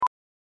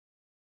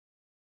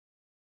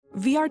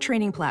VR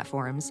training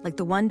platforms, like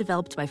the one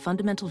developed by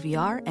Fundamental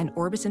VR and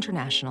Orbis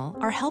International,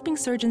 are helping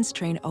surgeons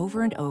train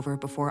over and over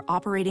before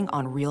operating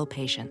on real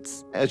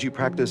patients. As you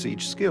practice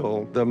each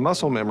skill, the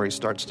muscle memory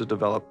starts to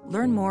develop.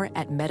 Learn more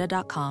at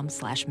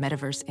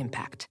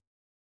meta.com/metaverseimpact.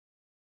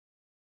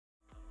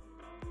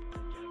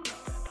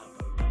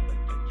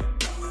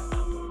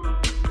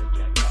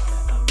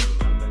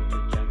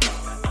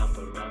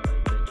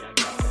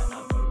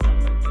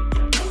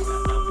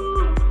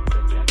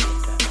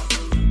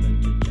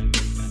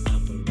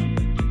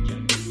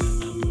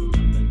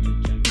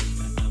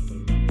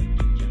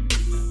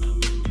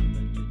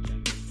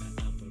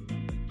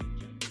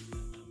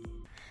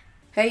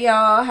 Hey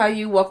y'all, how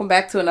you? Welcome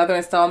back to another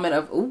installment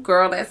of Ooh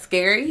Girl, That's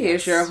Scary.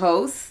 Here's your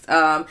host,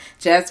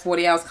 Jazz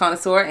 40 Ounce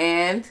Connoisseur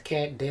and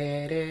Cat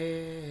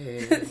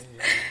Daddy.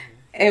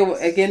 And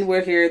again,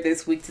 we're here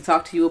this week to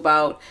talk to you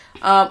about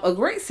a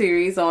great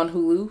series on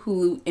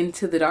Hulu,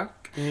 IntoTheDark.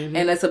 Mm-hmm.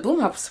 And it's a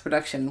Blumhouse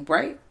production,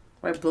 right?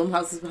 Right,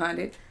 Blumhouse is behind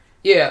it.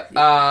 Yeah,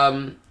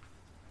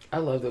 I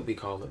love that we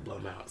call it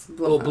Blumhouse.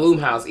 Well,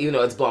 Blumhouse, even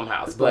though it's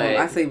Blumhouse. But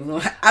I say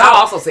Blumhouse. I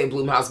also say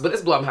Blumhouse, but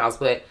it's Blumhouse,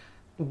 but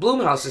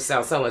Blumhouse just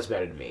sounds so much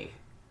better to me.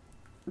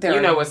 You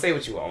know what? Say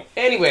what you want.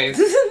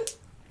 Anyways,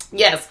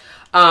 yes,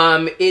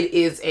 it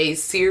is a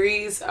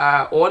series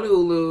on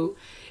Hulu,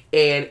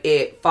 and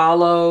it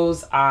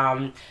follows.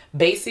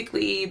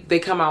 Basically, they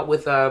come out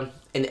with an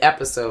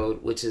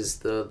episode, which is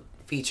the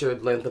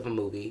featured length of a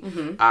movie,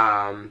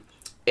 and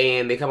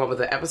they come up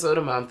with an episode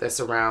a month that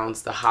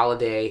surrounds the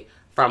holiday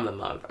from the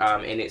month.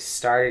 And it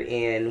started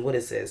in,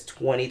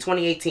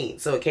 2018.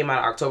 So it came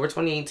out October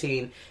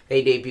 2018.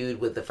 They debuted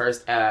with the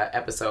first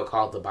episode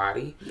called The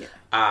Body. Yeah.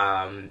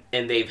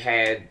 And they've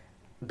had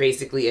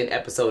basically an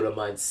episode a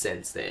month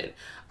since then.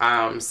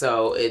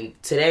 So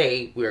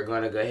today we're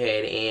going to go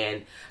ahead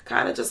and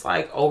kind of just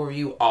like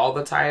overview all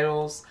the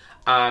titles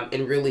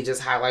and really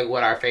just highlight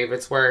what our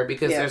favorites were,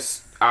 because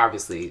there's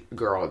obviously,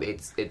 girl,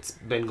 it's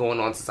been going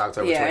on since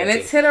October 2018. And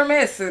it's hit or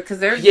miss, because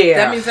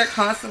that means they're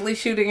constantly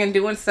shooting and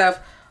doing stuff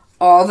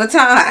all the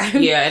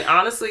time. Yeah, and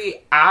honestly,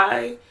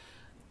 I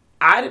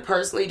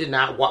personally did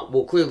not watch,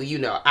 well, clearly,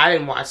 I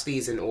didn't watch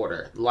these in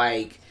order.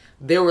 Like,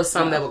 there were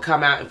some that would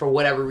come out, and for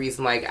whatever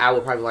reason, like, I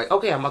would probably be like,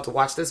 okay, I'm about to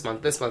watch this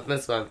month,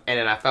 and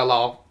then I fell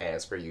off,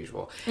 as per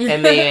usual.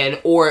 And then,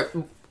 or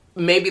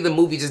maybe the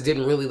movie just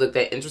didn't really look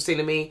that interesting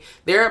to me.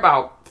 There are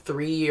about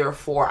 3 or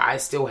 4 I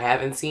still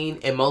haven't seen,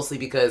 and mostly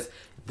because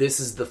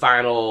this is the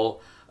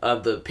final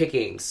of the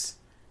pickings,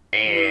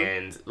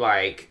 and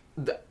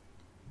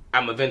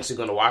I'm eventually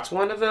going to watch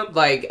one of them,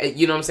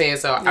 you know what I'm saying?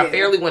 So I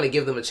fairly want to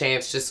give them a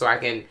chance, just so I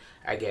can,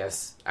 I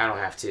guess, I don't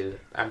have to,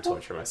 I'm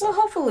torturing myself.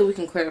 Well, hopefully we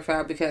can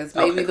clarify, because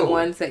maybe the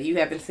ones that you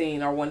haven't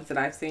seen are ones that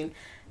I've seen,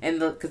 and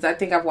because I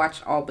think I've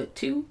watched all but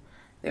 2.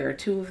 There are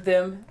 2 of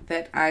them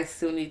that I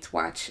still need to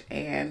watch,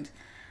 and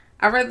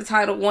I read the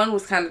title. One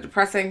was kind of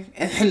depressing,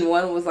 and then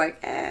one was like,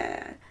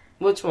 eh.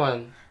 Which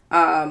one?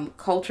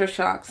 Culture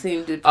Shock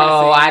seemed depressing.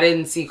 Oh, I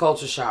didn't see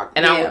Culture Shock.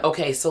 And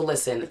so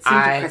listen. It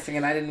seemed depressing,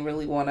 and I didn't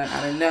really want to,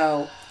 I don't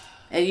know.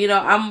 And,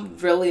 I'm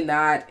really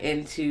not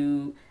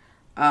into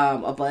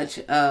a bunch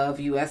of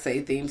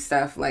USA themed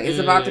stuff. Like, it's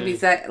about to be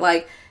set,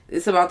 like,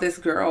 it's about this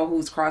girl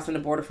who's crossing the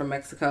border from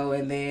Mexico,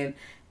 and then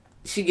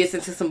she gets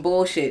into some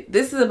bullshit.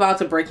 This is about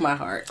to break my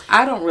heart.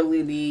 I don't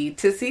really need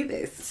to see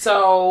this.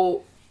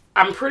 So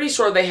I'm pretty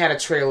sure they had a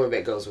trailer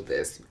that goes with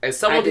this. As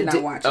someone I did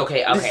not watch it.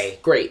 Okay,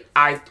 great.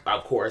 I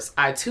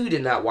too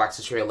did not watch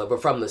the trailer, but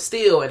from the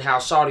still and how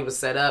Shawty was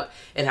set up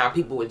and how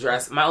people would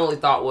dress, my only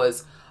thought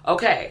was,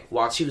 okay,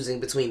 while choosing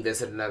between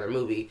this and another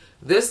movie,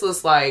 this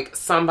looks like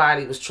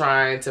somebody was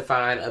trying to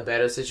find a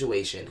better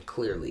situation,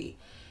 clearly.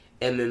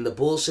 And then the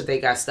bullshit they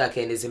got stuck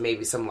in is in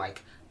maybe some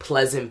like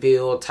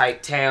Pleasantville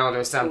type town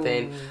or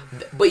something. Ooh.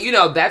 But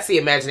that's the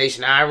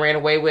imagination I ran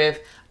away with.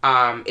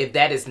 If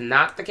that is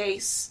not the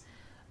case,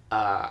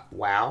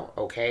 wow,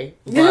 okay.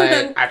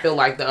 But I feel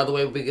like the other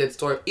way would be a good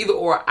story. Either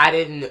or,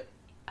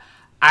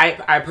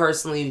 I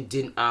personally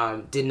did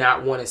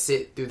not want to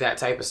sit through that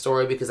type of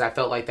story, because I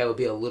felt like that would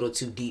be a little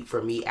too deep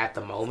for me at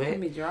the moment. It's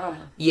gonna be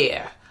drama.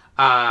 Yeah.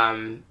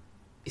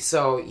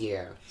 So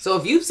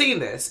if you've seen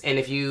this, and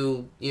if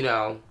you're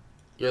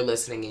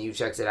listening and you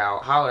checked it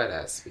out, holler at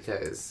us,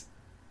 because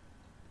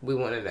we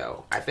want to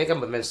know. I think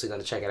I'm eventually going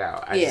to check it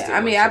out.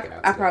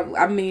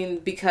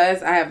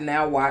 Because I have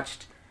now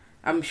watched,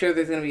 I'm sure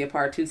there's going to be a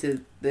part 2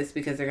 to this,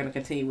 because they're going to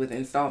continue with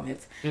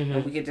installments,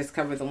 and we could just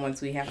cover the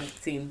ones we haven't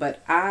seen.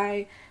 But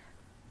I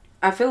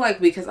feel like,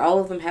 because all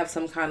of them have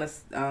some kind of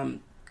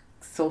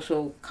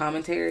social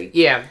commentary.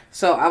 Yeah.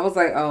 So I was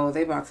like, oh,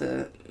 they about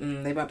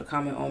to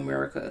comment on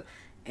America.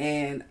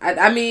 And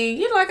I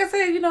mean, like I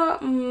said,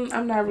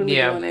 I'm not really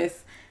doing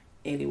this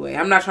anyway.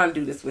 I'm not trying to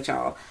do this with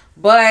y'all,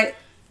 but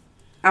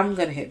I'm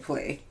gonna hit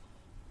play.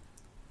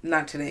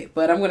 Not today,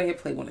 but I'm gonna hit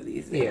play one of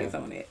these days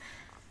on it.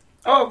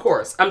 Oh, of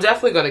course, I'm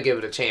definitely gonna give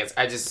it a chance.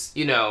 I just,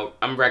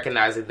 I'm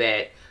recognizing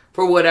that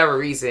for whatever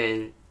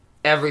reason,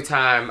 every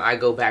time I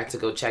go back to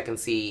go check and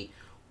see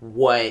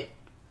what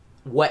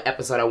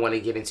episode I want to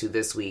get into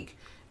this week,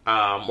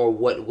 or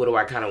what do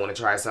I kind of want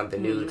to try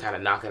something new to kind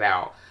of knock it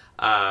out.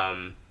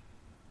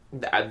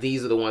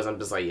 These are the ones I'm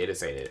just like, yeah,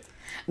 this ain't it.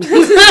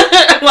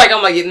 I'm like,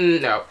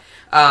 no.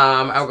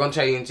 I'm gonna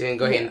change and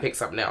go ahead and pick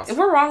something else. If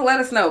we're wrong, let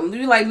us know.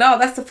 You're like, no,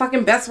 that's the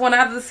fucking best one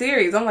out of the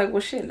series. I'm like,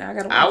 well, shit, now I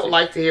gotta watch it. I would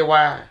like to hear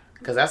why,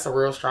 because that's a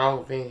real strong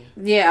opinion.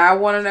 Yeah, I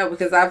want to know,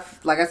 because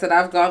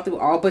I've gone through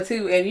all but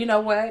 2, and you know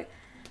what?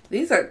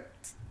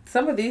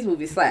 Some of these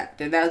movies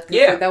slapped, and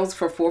that was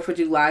for 4th of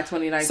July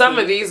 2019. Some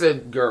of these are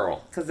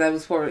girl, because that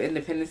was for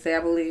Independence Day, I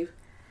believe.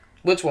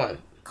 Which one?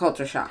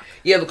 Culture Shock.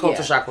 Yeah, the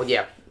Culture Shock one.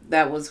 Yeah,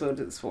 that was what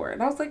it was for,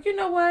 and I was like, you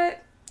know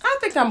what? I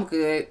think I'm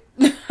good.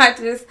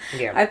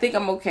 I think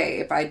I'm okay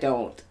if I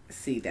don't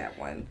see that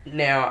one.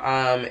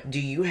 Now, do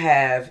you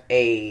have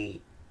a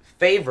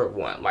favorite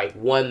one? Like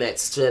one that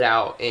stood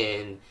out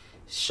and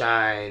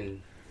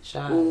shine.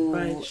 Ooh,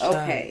 bright, shine,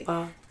 okay.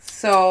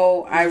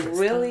 So I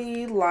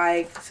really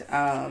liked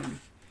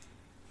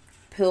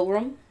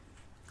Pilgrim.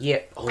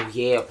 Yeah. Oh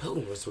yeah,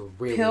 Pilgrim was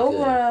really good.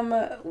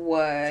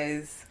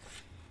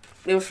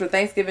 It was for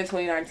Thanksgiving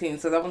 2019,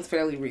 so that one's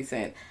fairly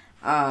recent.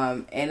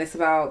 And it's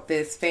about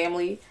this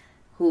family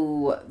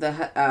who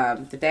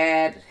the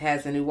dad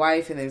has a new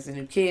wife, and there's a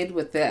new kid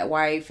with that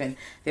wife, and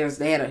they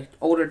had an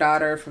older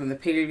daughter from the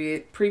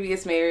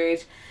previous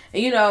marriage.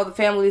 And, the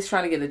family's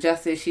trying to get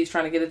adjusted. She's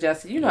trying to get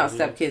adjusted. You know how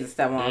stepkids and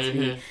stepmoms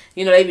be.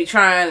 They be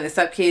trying, and the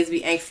stepkids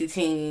be angsty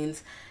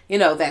teens.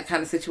 That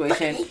kind of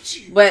situation.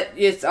 But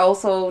it's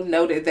also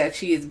noted that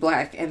she is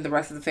black, and the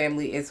rest of the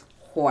family is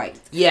white.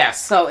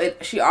 Yes. So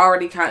she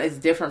already kind of is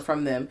different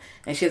from them,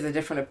 and she has a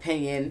different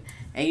opinion.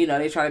 And,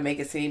 they try to make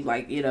it seem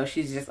like,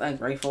 she's just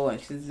ungrateful and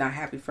she's not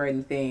happy for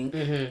anything.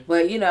 Mm-hmm.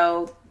 But,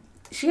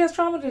 she has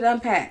trauma to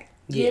unpack.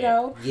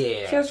 Yeah.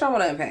 She has trauma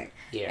to unpack.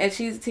 Yeah. And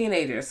she's a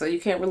teenager, so you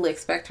can't really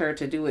expect her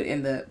to do it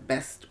in the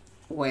best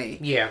way.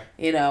 Yeah.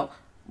 I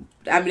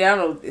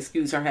don't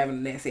excuse her having a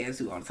nasty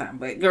attitude all the time,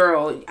 but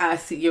girl, I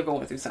see you're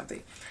going through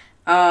something.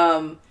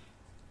 But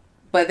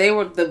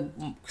the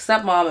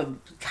stepmom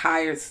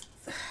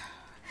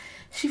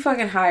she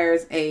fucking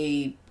hires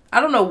I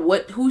don't know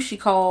who she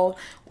called.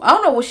 I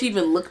don't know what she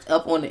even looked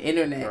up on the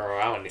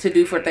internet to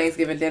do for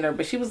Thanksgiving dinner.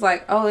 But she was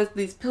like, oh,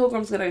 these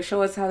pilgrims going to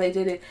show us how they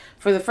did it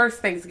for the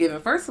first Thanksgiving.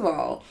 First of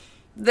all,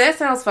 that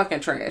sounds fucking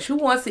trash. Who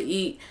wants to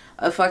eat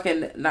a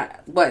fucking,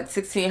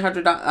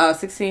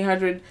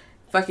 1600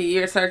 fucking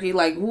year turkey?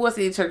 Like, who wants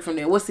to eat turkey from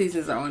there? What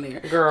seasons are on there?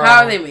 Girl,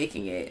 how are they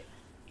making it?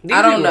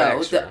 I don't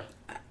know.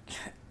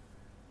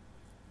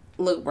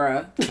 Look,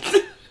 bruh.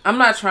 I'm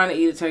not trying to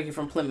eat a turkey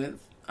from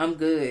Plymouth. I'm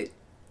good.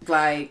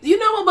 Like,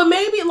 but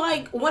maybe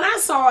when I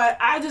saw it,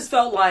 I just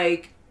felt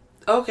like,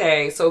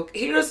 okay, so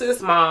here's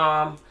this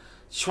mom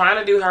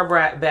trying to do her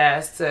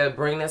best to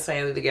bring this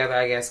family together,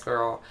 I guess,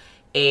 girl.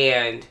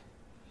 And,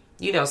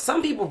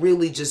 some people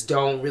really just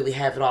don't really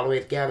have it all the way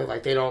together.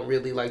 Like, they don't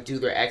really do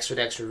their extra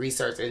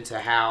research into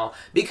how,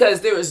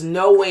 because there is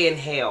no way in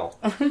hell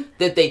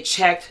that they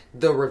checked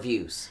the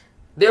reviews.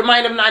 There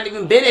might have not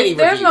even been any reviews.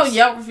 There's no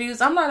Yelp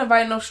reviews. I'm not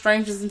inviting no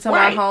strangers into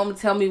my home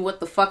to tell me what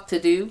the fuck to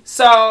do.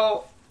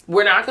 So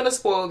we're not going to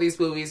spoil these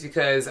movies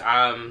because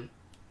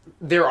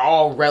they're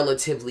all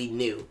relatively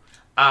new.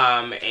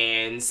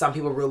 And some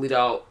people really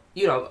don't,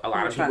 a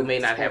lot of people may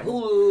not have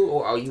Hulu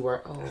or you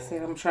were. Oh. I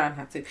said I'm trying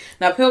not to.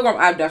 Now, Pilgrim,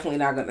 I'm definitely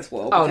not going to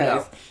spoil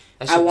because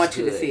I want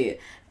you to see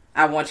it.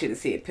 I want you to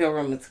see it.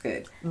 Pilgrim is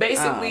good.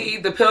 Basically,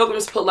 the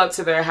pilgrims pull up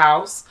to their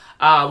house.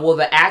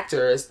 The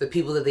actors, the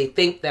people that they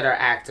think that are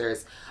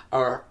actors,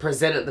 or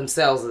presented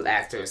themselves as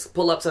actors,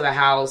 pull up to the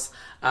house.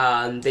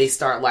 They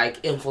start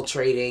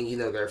infiltrating,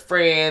 their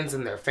friends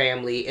and their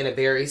family in a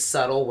very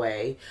subtle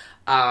way.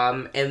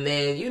 And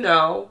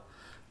then,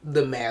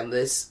 the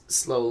madness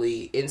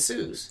slowly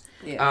ensues.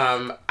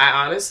 Yeah. I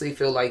honestly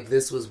feel like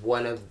this was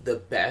one of the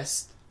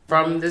best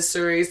from this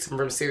series,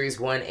 from series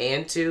 1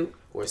 and 2.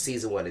 Or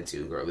season 1 and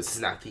 2, girl. This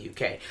is not the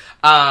UK.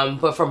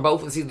 But from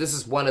both of these, this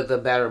is one of the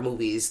better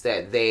movies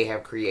that they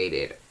have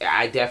created.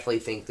 I definitely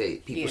think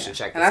that people should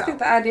check this out. And I think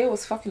the idea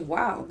was fucking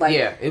wild.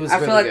 It was. I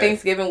feel like good.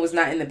 Thanksgiving was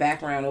not in the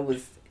background. It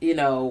was,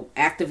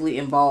 actively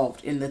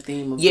involved in the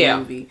theme of the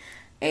movie.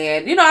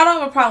 And, I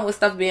don't have a problem with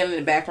stuff being in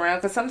the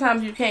background because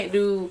sometimes you can't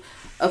do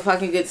a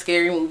fucking good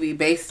scary movie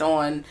based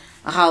on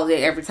a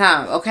holiday every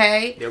time,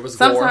 okay? There was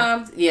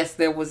sometimes, gore. Yes,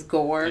 there was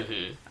gore.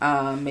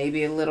 Mm-hmm.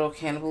 Maybe a little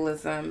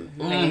cannibalism.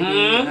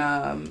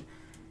 Mm-hmm.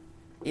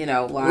 Maybe,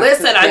 lots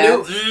of deaths, I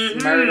knew.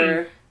 Mm-hmm.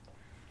 Murder.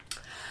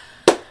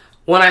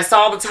 When I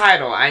saw the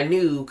title, I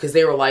knew because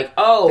they were like,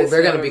 oh,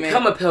 they're going to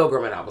become a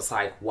pilgrim. And I was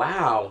like,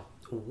 wow,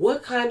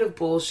 what kind of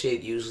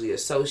bullshit usually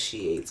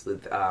associates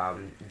with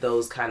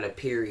those kind of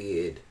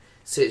period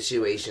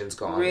situations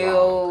going wrong?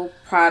 Real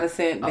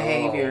Protestant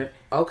behavior.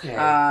 Okay.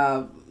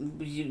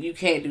 You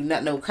can't do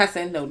no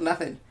cussing, no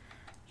nothing.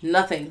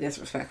 Nothing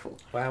disrespectful.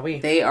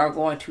 Wowee. They are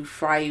going to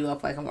fry you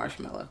up like a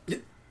marshmallow.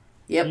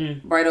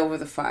 Yep. Right over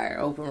the fire,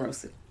 open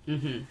roasted.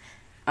 Mm-hmm.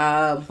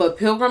 But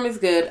Pilgrim is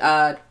good.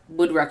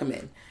 Would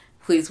recommend.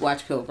 Please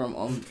watch Pilgrim,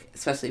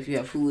 especially if you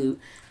have Hulu.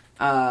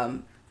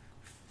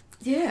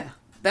 Yeah.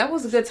 That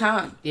was a good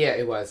time. Yeah,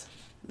 it was.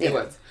 Yeah. It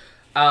was.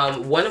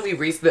 One that we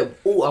recently...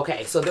 Ooh,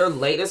 okay. So their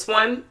latest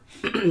one,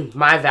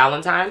 My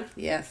Valentine.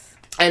 Yes.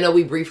 I know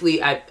we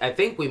briefly... I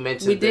think we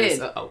mentioned this.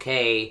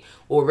 Okay.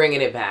 We're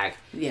bringing it back.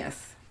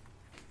 Yes.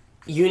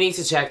 You need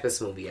to check this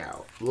movie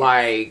out.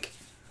 Like,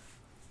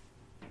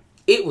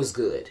 it was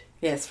good.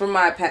 Yes, from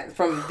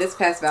this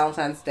past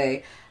Valentine's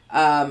Day.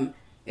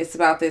 It's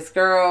about this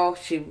girl.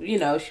 She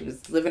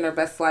was living her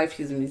best life.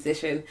 She's a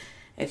musician,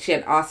 and she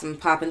had awesome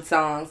popping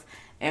songs.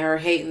 And her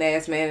hating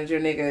ass manager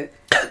nigga,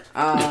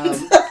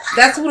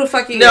 that's who the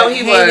fuck he no,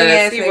 he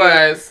was. He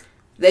was.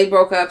 They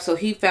broke up, so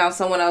he found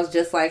someone else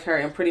just like her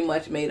and pretty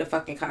much made a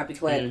fucking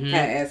copycat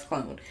ass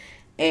clone,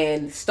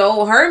 and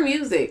stole her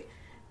music.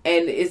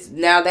 And it's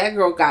now that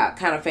girl got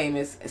kind of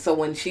famous. So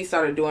when she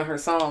started doing her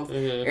songs,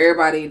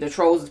 everybody, the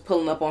trolls is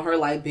pulling up on her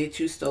like, bitch,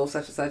 you stole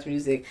such and such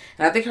music.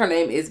 And I think her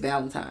name is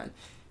Valentine.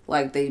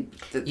 Like,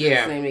 that's the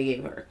name they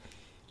gave her.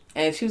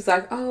 And she was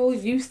like, oh,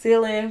 you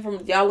stealing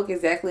from, y'all look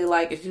exactly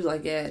alike. And she was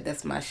like, yeah,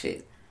 that's my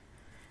shit.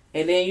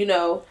 And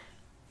then,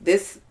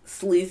 this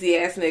sleazy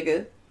ass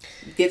nigga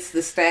gets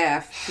the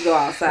staff to go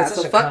outside. That's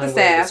so fuck the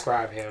staff.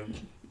 Describe him.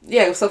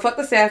 Yeah, so fuck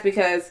the staff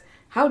because...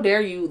 How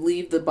dare you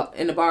leave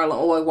in the bar alone?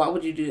 Oh, why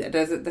would you do that?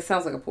 That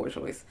sounds like a poor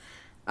choice.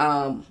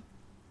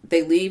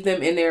 They leave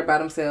them in there by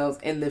themselves,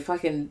 and the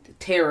fucking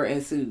terror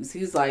ensues.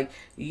 He's like,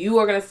 you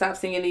are going to stop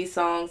singing these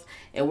songs,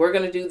 and we're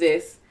going to do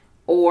this,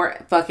 or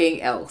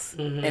fucking else.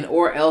 And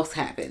or else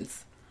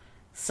happens.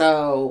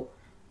 So,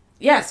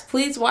 yes,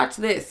 please watch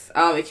this.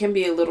 It can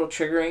be a little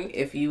triggering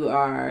if you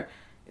are,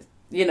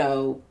 if you're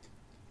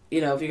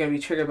going to be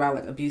triggered by,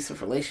 like,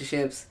 abusive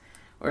relationships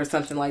or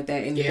something like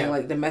that. Anything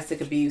like domestic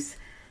abuse.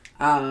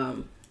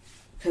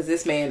 Because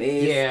this man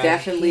is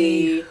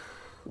definitely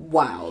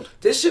wild.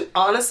 This should,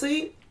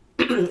 honestly,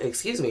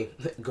 excuse me,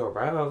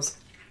 gross.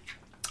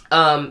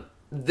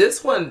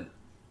 This one,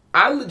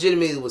 I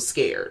legitimately was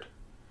scared.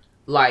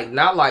 Like,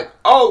 not like,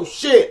 oh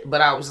shit,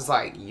 but I was just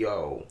like,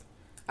 yo.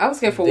 I was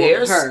scared for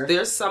her.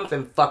 There's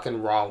something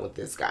fucking wrong with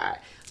this guy.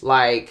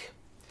 Like,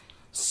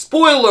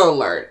 spoiler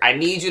alert, I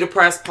need you to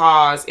press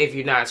pause if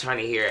you're not trying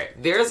to hear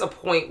it. There's a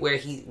point where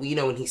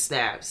when he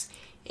snaps,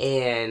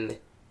 and...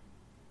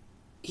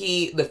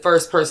 the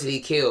first person he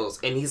kills,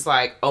 and he's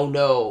like, oh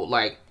no,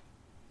 like,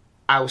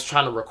 I was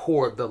trying to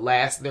record their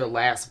last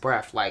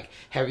breath. Like,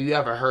 have you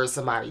ever heard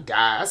somebody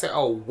die? I said,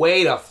 oh,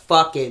 wait a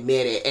fucking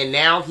minute. And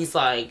now he's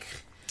like,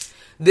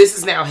 this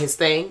is now his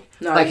thing.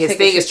 No, like, his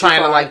thing is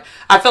trying to, like,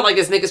 I felt like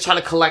this nigga's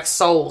trying to collect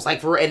souls.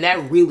 Like, and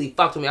that really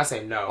fucked with me. I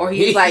said, no. Or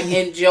he's, like,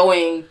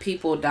 enjoying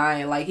people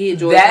dying. Like, he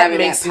enjoys having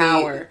that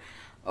power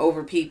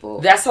over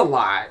people. That's a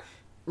lot.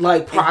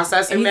 Like,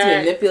 processing that.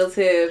 He's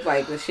manipulative.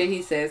 Like, the shit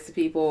he says to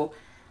people.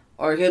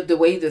 Or the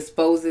way he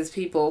disposes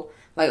people.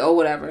 Like, oh,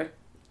 whatever.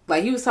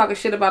 Like, he was talking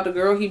shit about the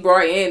girl he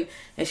brought in.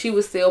 And she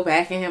was still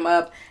backing him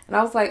up. And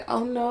I was like,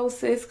 oh, no,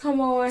 sis, come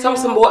on. Some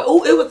boy.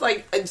 Oh, it was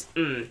like...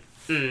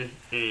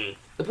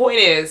 The point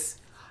is,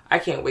 I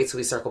can't wait till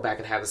we circle back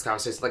and have this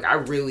conversation. Like,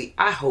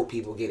 I hope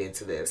people get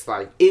into this.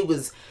 Like, it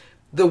was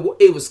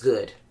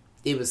good.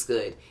 It was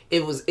good.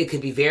 It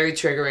could be very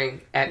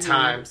triggering at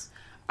times.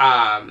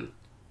 But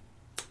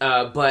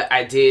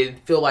I did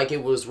feel like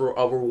it was a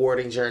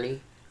rewarding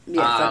journey.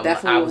 Yes,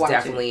 I was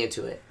definitely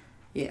into it.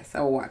 Yes,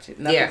 I will watch it.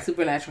 Nothing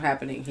supernatural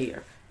happening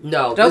here.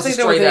 No, don't think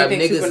there was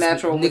anything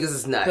supernatural. Niggas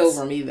is nuts.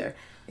 Pilgrim either.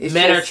 It's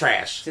Men are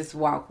trash. Just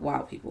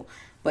wild people.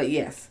 But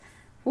yes,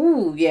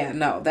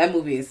 that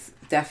movie is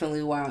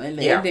definitely wild. And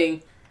the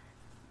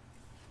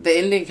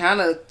ending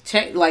kind of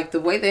changed. Like the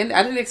way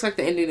I didn't expect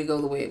the ending to go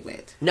the way it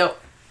went. No,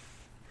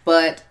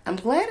 but I'm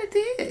glad it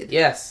did.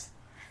 Yes,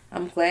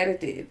 I'm glad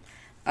it did.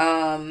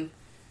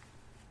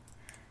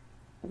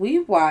 We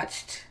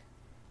watched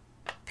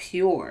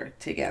Pure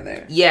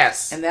together.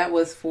 Yes. And that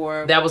was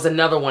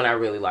another one I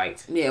really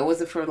liked. Yeah,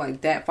 was it for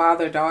like that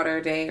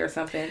father-daughter day or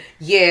something?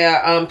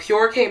 Yeah,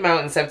 Pure came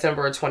out in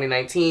September of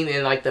 2019,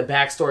 and like the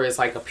backstory is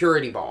like a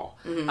purity ball.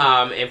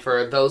 And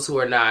for those who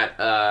are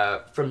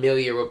not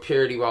familiar with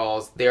purity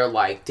balls, they're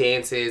like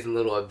dances and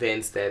little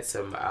events that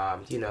some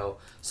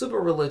super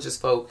religious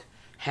folk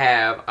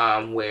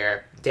have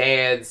where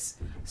dads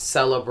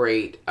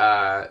celebrate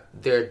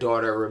their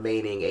daughter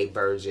remaining a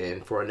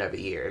virgin for another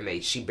year,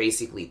 and she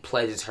basically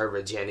pledges her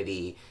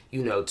virginity,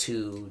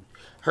 to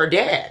her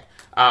dad,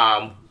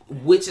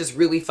 which is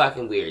really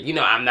fucking weird.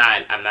 I'm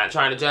not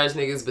trying to judge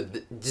niggas,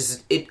 but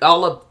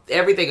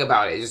everything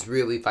about it just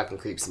really fucking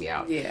creeps me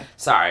out. Yeah.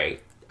 Sorry.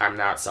 I'm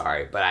not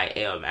sorry, but I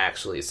am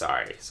actually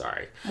sorry.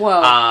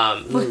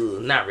 Well,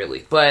 not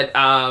really, but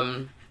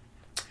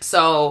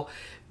so.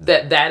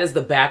 That is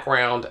the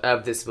background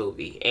of this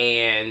movie,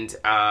 and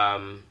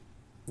I'm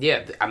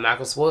not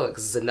gonna spoil it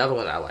because it's another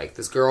one I like.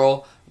 This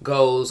girl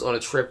goes on a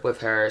trip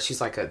with her.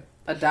 She's like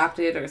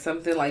adopted or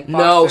something like. Foster?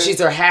 No, she's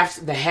the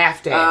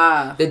half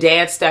dad. The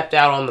dad stepped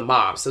out on the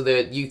mom, so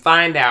that you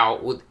find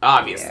out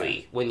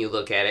when you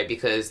look at it,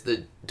 because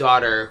the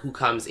daughter who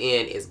comes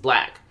in is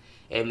black.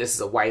 And this is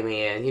a white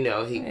man,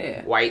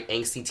 white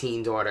angsty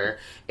teen daughter,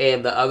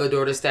 and the other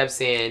daughter steps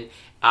in.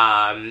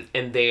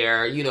 And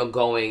they're,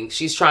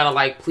 she's trying to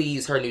like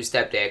please her new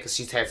stepdad because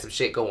she's had some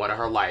shit go on in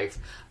her life,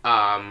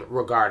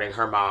 regarding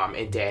her mom,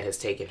 and dad has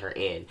taken her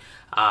in.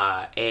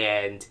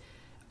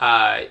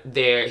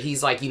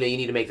 He's like, you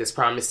need to make this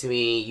promise to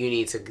me. You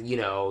need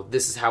to,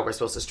 this is how we're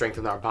supposed to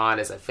strengthen our bond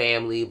as a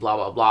family, blah,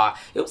 blah, blah.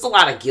 It was a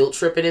lot of guilt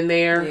tripping in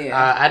there.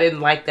 Yeah. I didn't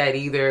like that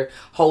either.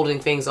 Holding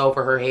things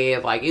over her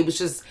head. Like, it was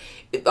just,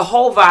 the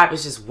whole vibe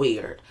is just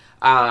weird.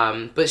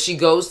 But she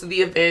goes to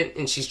the event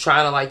and she's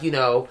trying to like,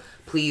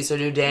 please her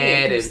new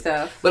dad and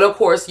stuff. But of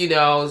course,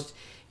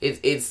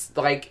 it's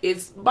like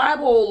it's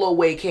Bible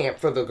away camp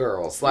for the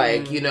girls.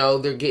 Like,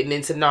 they're getting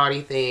into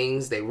naughty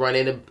things. They run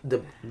into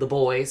the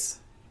boys,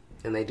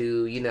 and they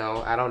do,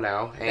 I don't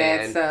know,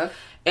 bad stuff.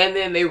 And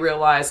then they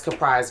realize,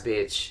 surprise,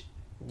 bitch,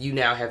 you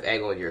now have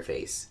egg on your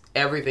face.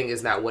 Everything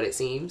is not what it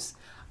seems.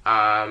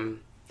 And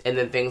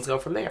then things go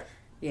from there.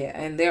 Yeah,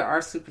 and there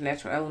are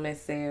supernatural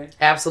elements there.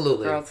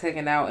 Absolutely. Girls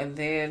hanging out, and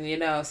then,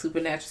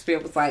 supernatural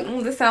spirit was like,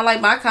 this sounds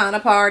like my kind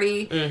of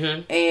party.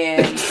 Mm-hmm.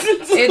 And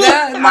it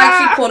does. Like,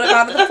 she pulled it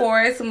out of the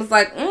forest and was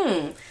like,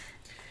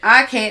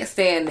 I can't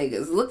stand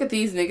niggas. Look at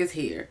these niggas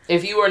here.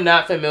 If you are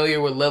not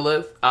familiar with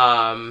Lilith,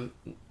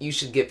 you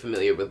should get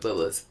familiar with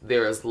Lilith.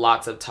 There is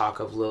lots of talk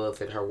of Lilith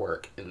and her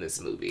work in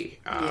this movie.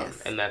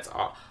 Yes. And that's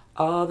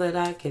all that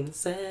I can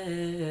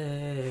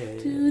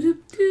say.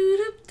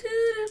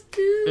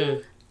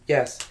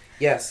 Yes.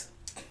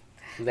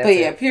 But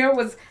yeah, Pure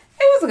was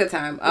a good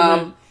time.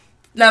 Now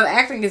the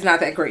acting is not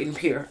that great in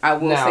Pure. I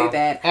will say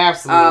that.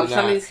 Absolutely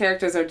some of these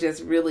characters are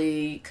just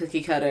really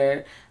cookie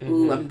cutter.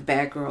 Ooh, I'm the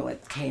bad girl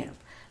at camp.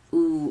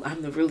 Ooh,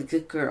 I'm the really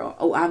good girl.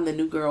 Oh, I'm the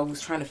new girl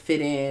who's trying to fit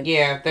in.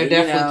 Yeah, they're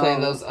definitely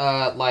playing those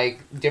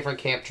like different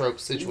camp trope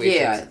situations.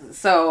 Yeah,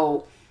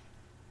 so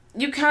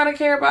you kind of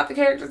care about the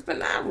characters, but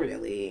not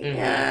really.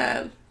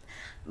 Yeah.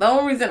 The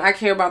only reason I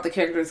care about the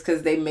characters is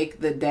because they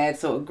make the dads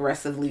so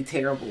aggressively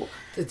terrible.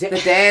 The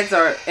dads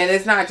are, and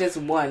it's not just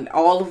one.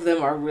 All of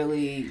them are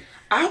really.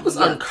 I was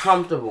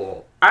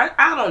uncomfortable.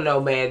 I don't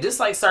know, man. Just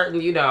like certain,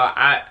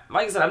 like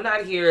I said, I'm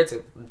not here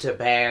to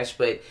bash,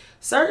 but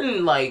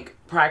certain like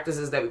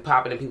practices that be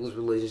popping in people's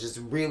religions just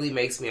really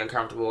makes me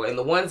uncomfortable. And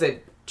the ones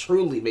that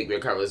truly make me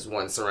uncomfortable is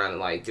ones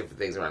surrounding like different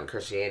things around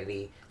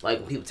Christianity, like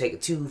when people take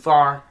it too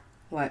far.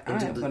 Like, I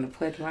am going to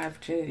pledge my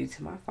virginity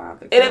to my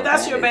father. And if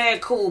that's your man,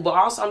 cool. But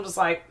also, I'm just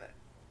like,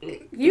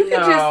 you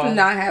can just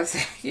not have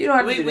sex. You don't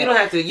have to. We don't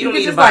have to. You don't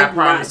need to buy a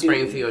promise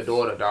ring for your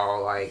daughter,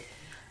 dog. Like,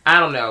 I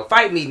don't know.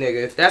 Fight me,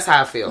 nigga. That's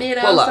how I feel.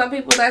 Pull up. Some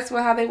people, that's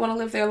how they want to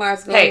live their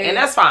lives. Go ahead. Hey, and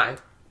that's fine.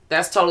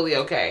 That's totally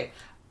okay.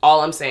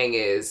 All I'm saying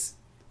is,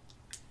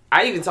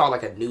 I even saw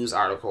like a news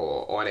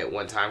article on it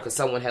one time because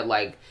someone had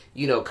like,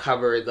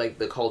 covered like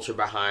the culture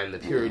behind the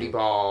purity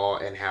ball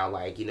and how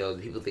like,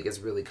 people think it's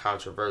really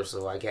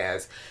controversial, I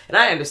guess. And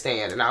I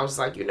understand. And I was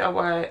like, you know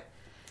what?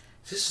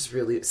 This is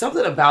really,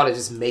 something about it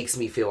just makes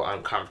me feel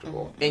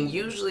uncomfortable. And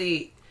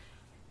usually,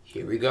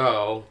 here we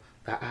go.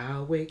 The eye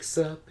wakes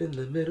up in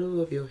the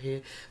middle of your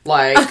head.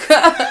 Like,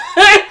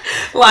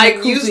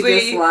 like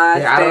usually,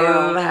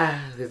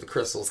 the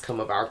crystals come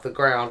up out the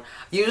ground.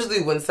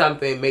 Usually when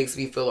something makes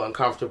me feel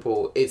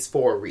uncomfortable, it's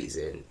for a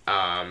reason.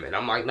 And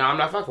I'm like, no, I'm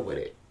not fucking with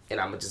it. And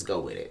I'm going to just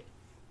go with it.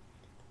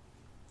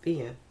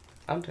 The end.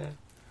 I'm done.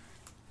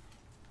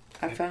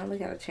 I finally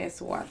got a chance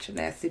to watch A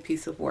Nasty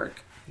Piece of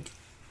Work.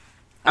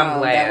 I'm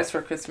glad. That was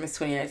for Christmas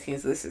 2019,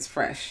 so this is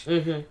fresh.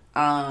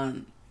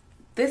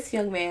 This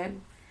young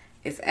man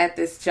is at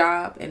this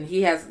job, and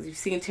you've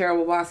seen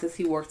Terrible Bosses,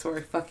 he works for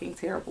a fucking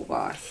terrible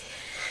boss.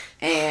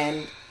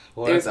 And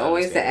there's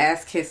always the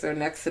ass kisser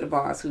next to the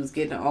boss who's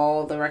getting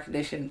all the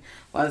recognition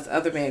while this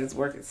other man is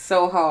working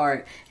so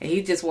hard, and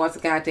he just wants a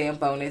goddamn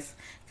bonus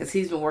because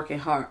he's been working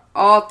hard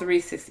all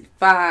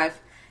 365,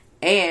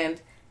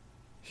 and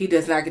he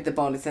does not get the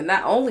bonus. And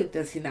not only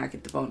does he not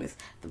get the bonus,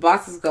 the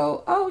bosses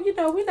go, oh,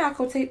 we're not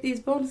going to take these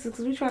bonuses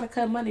because we're trying to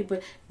cut money,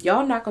 but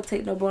y'all not going to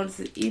take no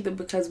bonuses either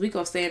because we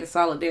going to stand in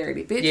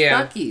solidarity. Bitch,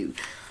 fuck you.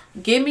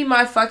 Give me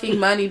my fucking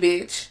money,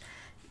 bitch.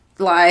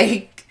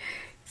 Like,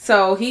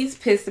 so he's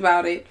pissed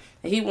about it,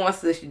 and he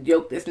wants to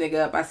yoke this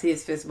nigga up. I see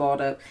his fist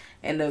balled up,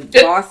 and the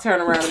boss turn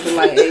around and be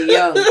like, hey,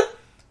 yo,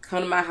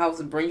 come to my house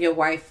and bring your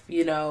wife,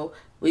 we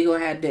going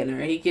to have dinner.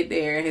 And he get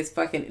there, and his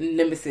fucking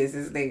nemesis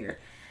is there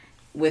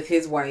with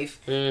his wife,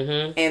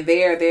 and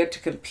they are there to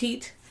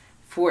compete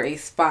for a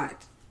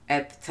spot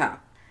at the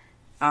top.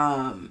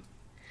 And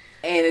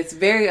it's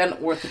very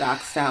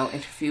unorthodox style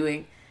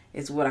interviewing,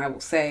 is what I will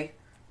say.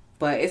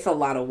 But it's a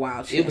lot of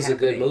wild shit. It was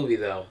happening. A good movie,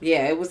 though.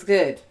 Yeah, it was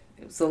good.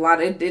 It was a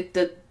lot. It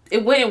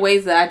went in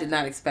ways that I did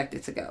not expect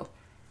it to go.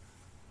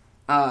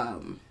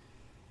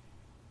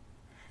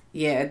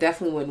 Yeah, it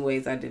definitely went in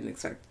ways I didn't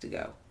expect it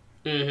to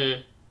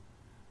go.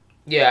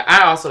 Yeah,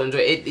 I also enjoy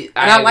it.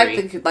 I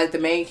like the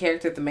main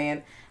character, the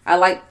man. I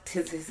liked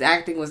his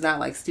acting was not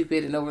like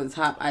stupid and over the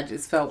top. I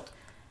just felt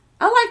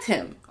I liked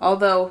him,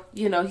 although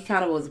he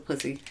kind of was a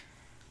pussy,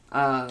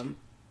 but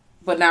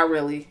not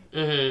really.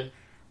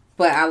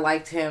 But I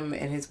liked him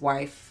and his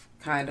wife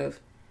kind of,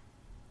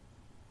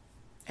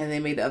 and they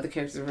made the other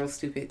characters real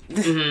stupid.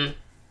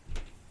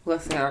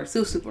 Let's say are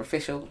so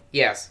superficial.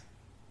 Yes.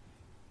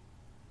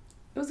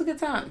 It was a good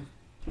time.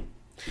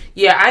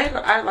 Yeah,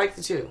 I liked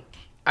it too.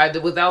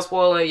 Without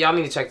spoiling, y'all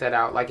need to check that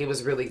out. Like, it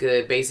was really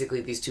good.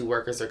 Basically, these two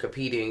workers are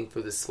competing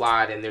for the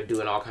slot, and they're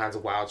doing all kinds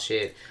of wild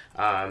shit.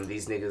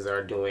 These niggas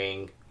are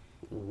doing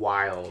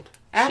wild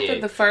after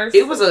shit. The first...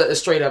 It was a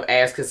straight-up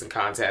ass-kissing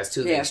contest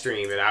to the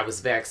extreme, and I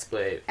was vexed,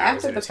 but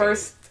after the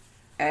first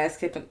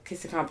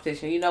ass-kissing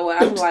competition, you know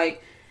what? I was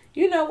like,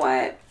 you know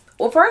what?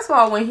 Well, first of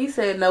all, when he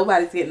said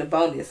nobody's getting a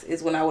bonus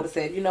is when I would have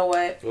said, you know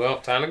what? Well,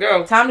 time to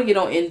go. Time to get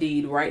on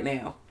Indeed right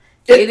now.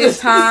 It is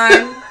time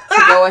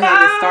to go ahead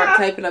and start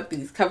typing up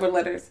these cover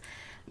letters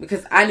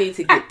because I need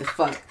to get the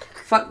fuck.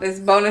 Fuck this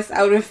bonus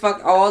out and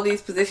fuck all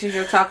these positions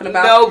you're talking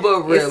about. No,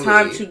 but really. It's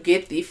time to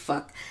get the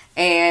fuck.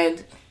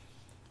 And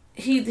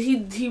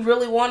he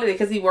really wanted it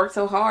because he worked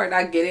so hard.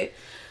 I get it.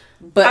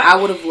 But I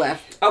would have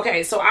left.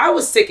 Okay, so I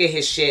was sick of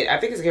his shit. I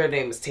think his character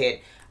name was Ted.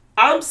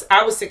 I was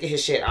sick of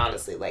his shit,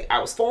 honestly. Like, I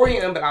was for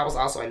him, but I was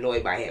also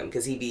annoyed by him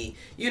because he's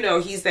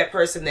that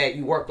person that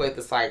you work with.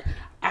 It's like,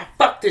 I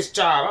fuck this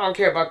job. I don't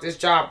care about this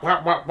job.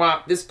 Womp, womp,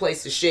 womp. This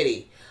place is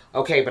shitty.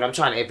 Okay, but I'm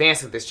trying to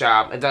advance at this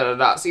job and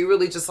da-da-da. So you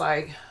really just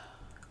like...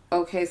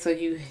 Okay, so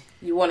you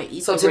want to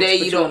eat so the today rich,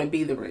 but you don't want to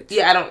be the rich.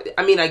 Yeah,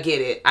 I mean, I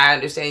get it. I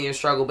understand your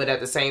struggle, but at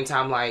the same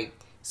time, like,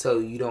 so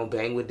you don't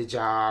bang with the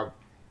job,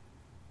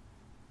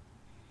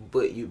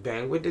 but you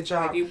bang with the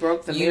job. Like you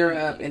broke the mirror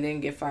up and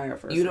then get fired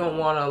for you don't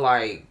want to,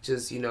 like,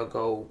 just,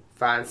 go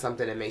find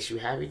something that makes you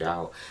happy,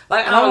 dog.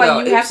 Like, I don't know.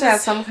 You have to have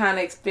some kind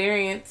of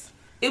experience.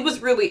 It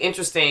was really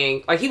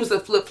interesting. Like, he was a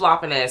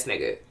flip-flopping ass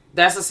nigga.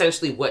 That's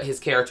essentially what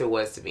his character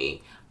was to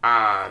me.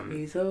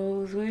 He's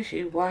always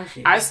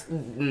wishy-washy. I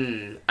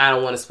don't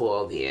want to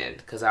spoil the end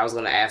because I was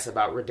going to ask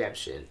about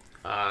redemption.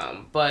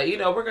 But,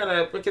 we're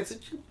going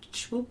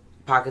to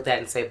pocket that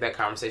and save that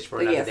conversation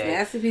for another day.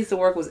 Nasty Piece of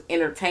Work was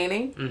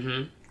entertaining.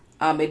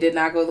 Mm-hmm. It did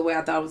not go the way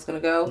I thought it was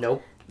going to go.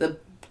 Nope. The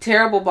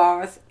terrible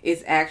boss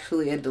is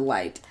actually a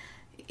delight.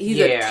 He's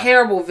a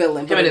terrible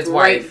villain, but a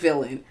great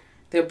villain.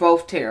 They're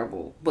both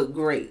terrible, but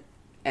great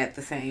at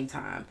the same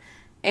time.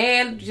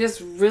 And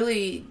just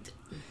really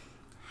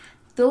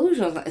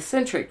delusional,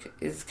 eccentric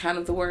is kind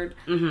of the word.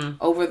 Mm-hmm.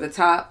 Over the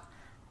top.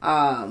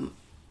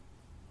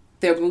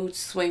 Their moods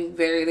swing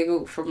they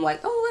go from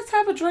like, oh, let's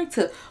have a drink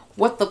to,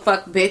 what the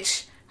fuck,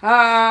 bitch?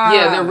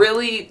 Yeah,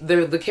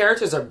 the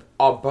characters are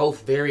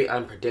both very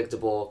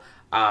unpredictable.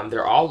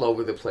 They're all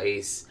over the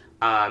place.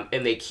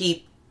 And they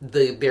keep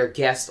their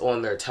guests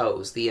on their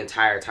toes the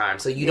entire time.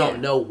 So you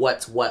don't know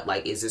what's what.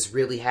 Like, is this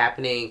really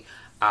happening?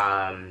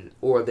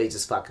 Or are they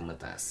just fucking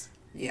with us?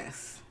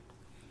 Yes.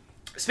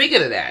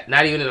 Speaking of that,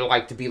 not even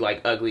to be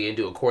like ugly and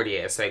do a corny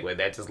ass segue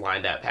that just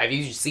lined up. Have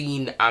you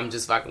seen I'm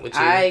Just Fucking With You?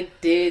 I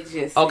did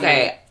just see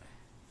it.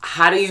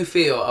 How do you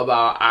feel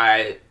about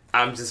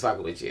I'm Just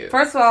Fucking With You?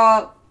 First of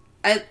all,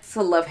 it's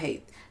a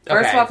love-hate.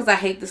 First of all, because I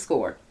hate the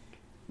score.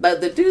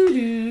 But the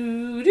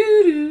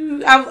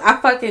doo-doo, I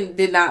fucking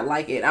did not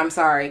like it. I'm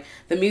sorry.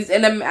 The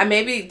music, and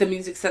maybe the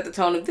music set the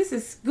tone of this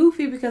is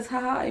goofy because,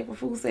 haha, April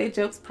Fool's say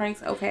jokes,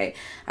 pranks, okay,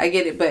 I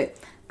get it. But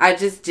I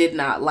just did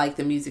not like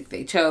the music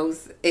they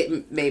chose.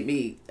 It made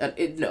me,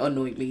 it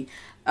annoyed me.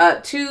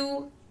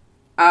 Two,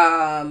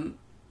 the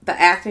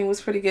acting was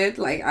pretty good.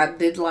 Like, I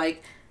did I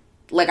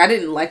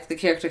didn't like the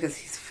character because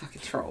he's a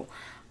fucking troll.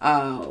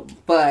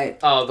 But...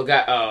 Oh, the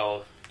guy,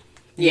 oh.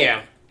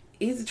 Yeah.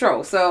 He's a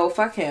troll, so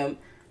fuck him.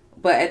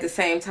 But at the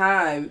same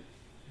time,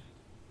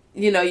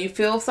 you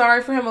feel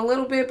sorry for him a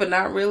little bit, but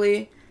not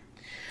really.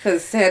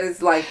 Because Ted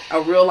is like a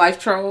real life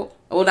troll.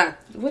 Well, not,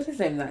 what's his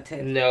name? Not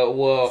Ted. No,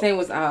 well. His name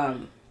was, what's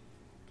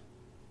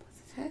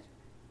it, Ted?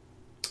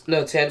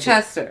 No, Ted.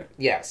 Chester.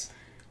 Yes.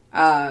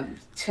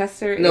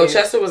 Chester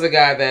Chester was a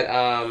guy that,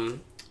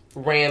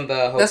 ran the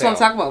hotel. That's what I'm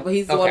talking about, but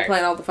he's the one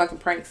playing all the fucking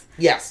pranks.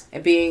 Yes.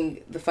 And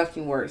being the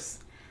fucking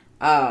worst.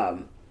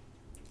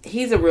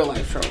 He's a real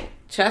life troll.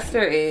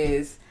 Chester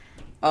is,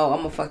 I'm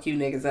gonna fuck you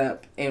niggas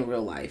up in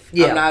real life.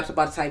 Yeah. I'm not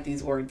about to type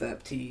these words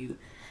up to you.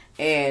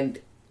 And,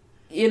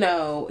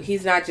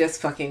 he's not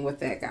just fucking with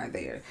that guy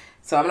there.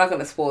 So I'm not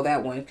gonna spoil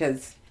that one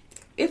because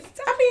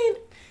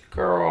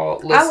girl,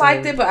 listen. I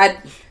liked it, but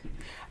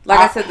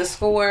I said, the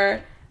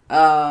score,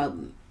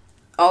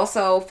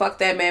 also, fuck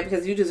that man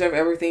because you deserve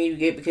everything you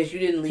get because you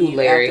didn't leave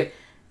Larry. After.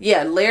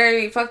 Yeah,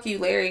 Larry, fuck you,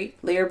 Larry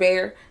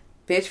Bear.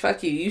 Bitch,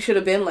 fuck you. You should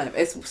have been left.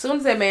 As soon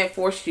as that man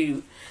forced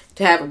you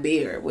to have a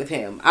beer with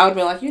him, I would have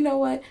been like, you know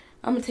what?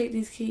 I'm going to take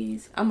these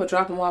keys. I'm going to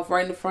drop them off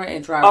right in the front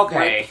and drive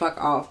right the fuck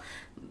off.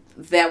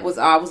 I was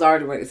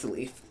already ready to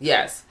leave.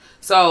 Yes.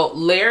 So,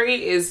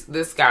 Larry is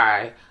this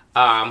guy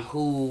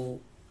who,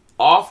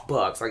 off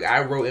Bucks, like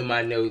I wrote in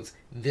my notes,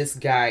 this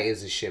guy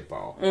is a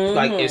shitball. Mm-hmm.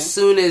 Like, as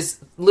soon as,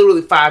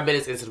 literally 5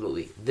 minutes into the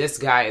movie, this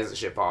guy is a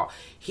shitball.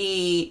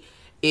 He's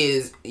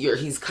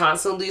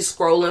constantly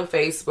scrolling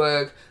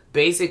Facebook,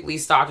 basically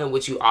stalking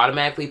what you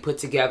automatically put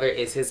together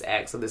is his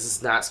ex. So this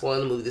is not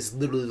spoiling the movie. This is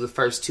literally the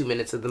first 2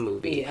 minutes of the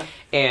movie. Yeah.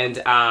 And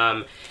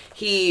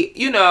he,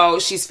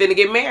 she's finna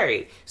get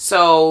married.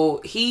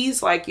 So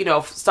he's like,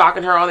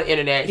 stalking her on the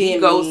internet.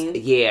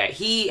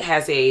 He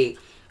has a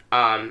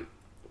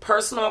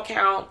personal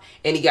account,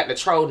 and he got the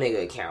troll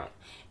nigga account.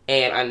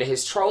 And under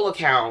his troll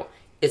account,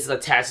 it's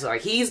attached to,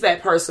 like, he's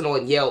that person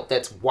on Yelp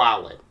that's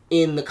wildin'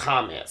 in the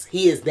comments.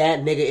 He is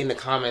that nigga in the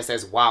comments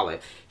that's wildin'.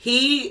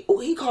 He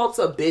called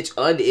a bitch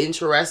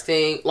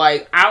uninteresting.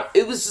 Like,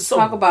 it was just so...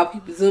 Talk about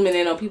people zooming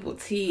in on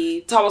people's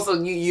teeth. Talk about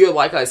so you're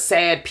like a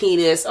sad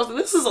penis. I was like,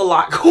 this is a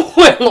lot going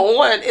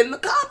on in the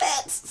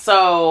comments.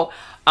 So,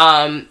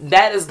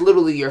 that is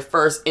literally your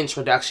first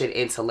introduction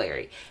into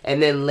Larry.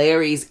 And then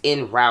Larry's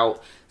en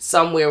route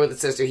somewhere with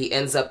his sister. He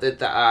ends up at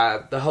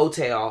the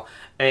hotel,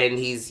 and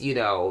he's, you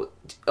know,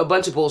 a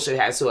bunch of bullshit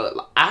has to it.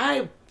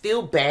 I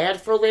feel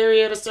bad for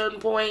Larry at a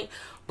certain point,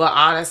 but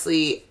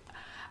honestly,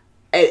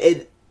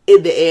 in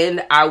the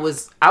end, I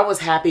was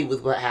happy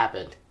with what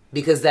happened,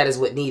 because that is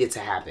what needed to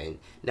happen.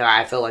 Now,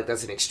 I feel like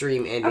that's an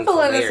extreme ending. I feel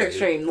like Larry, that's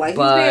extreme. Like,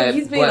 but,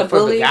 he's being a bully.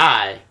 For the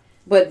guy,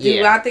 but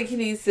I think he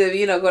needs to,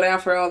 you know, go down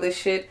for all this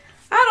shit.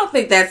 I don't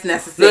think that's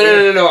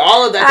necessary. No.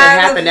 All of that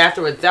happened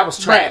afterwards, that was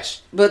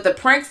trash. But the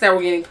pranks that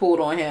were getting pulled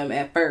on him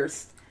at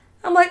first,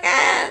 I'm like,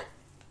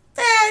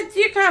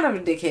 you're kind of a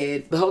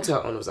dickhead. The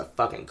hotel owner was a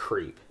fucking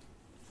creep.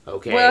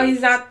 Okay. Well,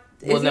 he's not.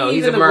 Well, no,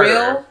 he's a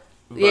murderer.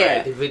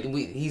 Yeah,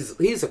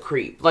 he's a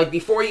creep. Like,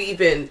 before you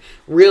even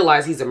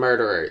realize he's a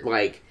murderer,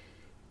 like,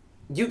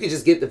 you could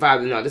just get the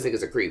vibe. No, this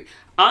nigga's a creep.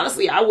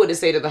 Honestly, I wouldn't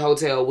stay to the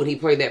hotel when he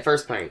played that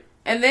first prank.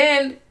 And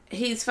then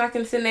he's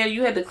fucking sitting there.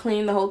 You had to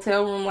clean the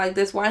hotel room like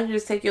this. Why don't you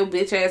just take your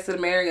bitch ass to the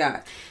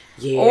Marriott?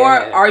 Yeah. Or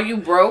are you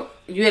broke?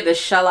 You had to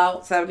shell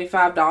out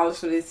 $75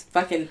 for this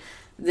fucking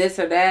this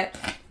or that.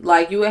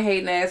 Like, you a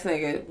hating ass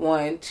nigga.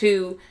 1,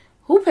 2.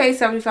 Who paid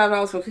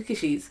 $75 for cookie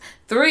sheets?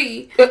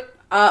 3. Like,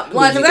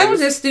 that was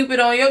just stupid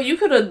on you. You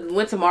could have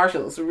went to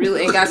Marshall's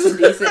really and got some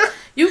decent.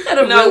 You could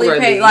have really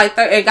paid like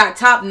and got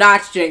top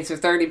notch drinks for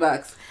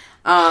 $30.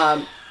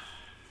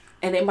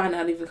 And it might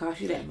not even cost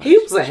you that much. He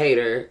was a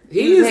hater.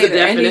 He is the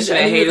definition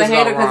of haters. He was a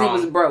hater because he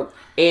was broke.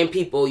 And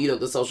people, you know,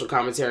 the social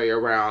commentary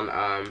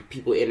around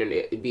people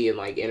internet being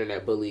like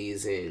internet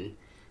bullies and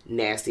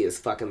nasty as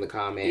fuck in the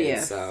comments.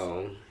 Yes.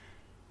 So,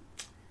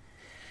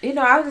 you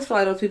know, I just feel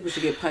like those people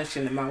should get punched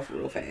in the mouth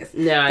real fast.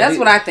 That's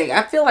what I think.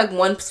 I feel like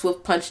one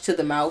swift punch to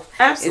the mouth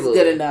is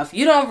good enough.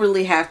 You don't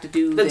really have to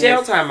do the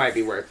jail time. Might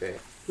be worth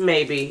it.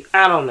 Maybe.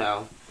 I don't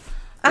know.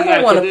 I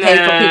don't want to pay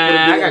for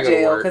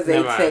people to be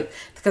in jail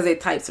because they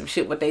type some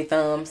shit with their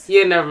thumbs.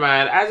 Yeah, never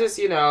mind. I just,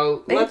 you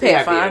know, they pay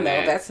a fine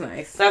though. That's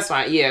nice. That's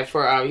fine. Yeah,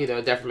 for you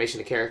know, defamation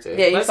of character.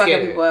 Yeah, you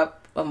fucking people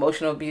up,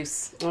 emotional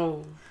abuse.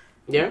 Oh,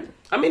 yeah.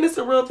 I mean, it's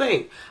a real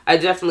thing. I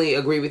definitely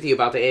agree with you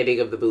about the ending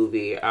of the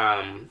movie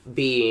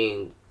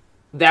being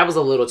that was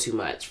a little too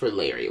much for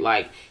Larry.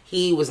 Like,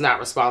 he was not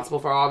responsible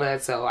for all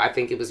that, so I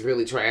think it was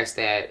really trash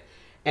that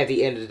at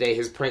the end of the day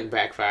his prank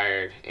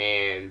backfired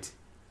and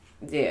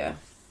yeah.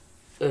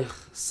 Ugh.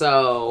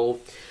 So,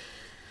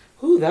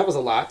 that was a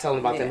lot telling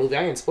about that movie.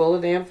 I didn't spoil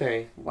a damn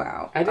thing.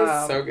 Wow. I did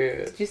so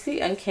good. Did you see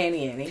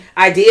Uncanny Annie?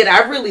 I did.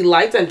 I really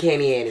liked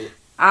Uncanny Annie.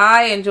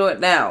 I enjoyed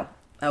now.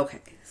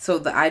 Okay.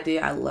 So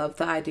I love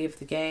the idea of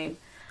the game.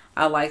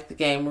 I like the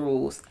game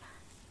rules.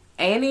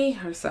 Annie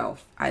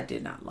herself, I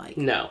did not like.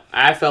 No.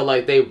 I felt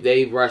like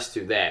they rushed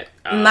through that.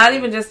 Not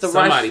even just the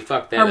rush. Somebody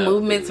fucked that up. Her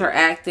movements, her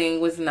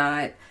acting was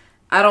not.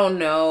 I don't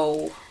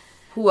know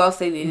who else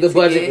they needed to get. The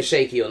budget was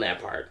shaky on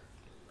that part.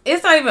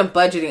 It's not even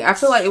budgeting. I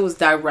feel like it was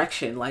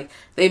direction. Like,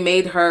 they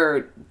made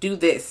her do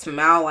this,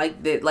 smile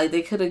like that. Like,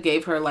 they could have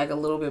gave her, like, a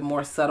little bit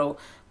more subtle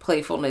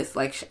playfulness.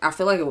 Like, I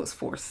feel like it was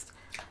forced.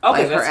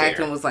 Okay, like, her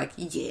acting was like,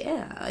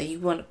 yeah, you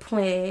want to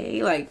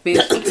play? Like,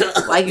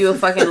 bitch, like you a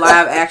fucking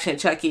live action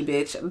Chucky,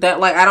 bitch. That,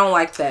 like, I don't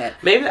like that.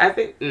 Maybe, I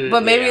think...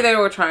 but maybe they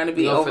were trying to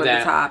be over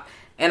the top.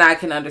 And I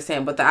can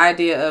understand. But the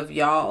idea of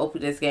y'all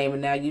open this game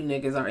and now you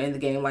niggas are in the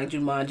game like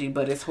Jumanji,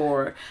 but it's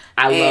horror.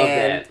 I love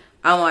that.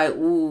 I'm like,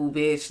 ooh,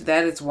 bitch,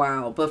 that is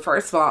wild. But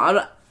first of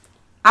all,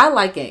 I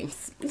like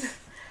games.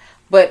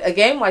 But a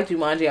game like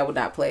Jumanji, I would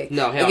not play.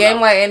 No, hell A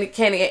game like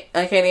Uncanny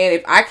Annie,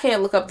 if I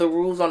can't look up the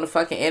rules on the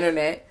fucking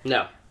internet,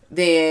 no,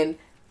 then...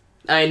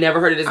 I ain't never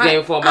heard of this game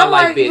before in my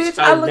life, bitch.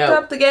 I looked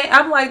up the game.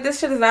 I'm like, this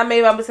shit is not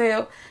made by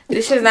Mattel.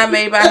 This shit is not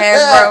made by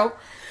Hasbro.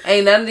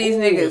 Ain't none of these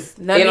niggas.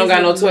 They don't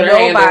got no Twitter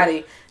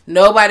handle.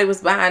 Nobody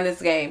was behind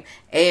this game.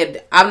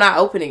 And I'm not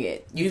opening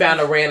it. You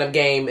found a random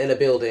game in a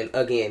building.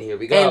 Again, here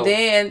we go. And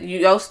then,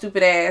 your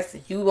stupid ass,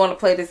 you want to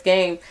play this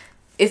game.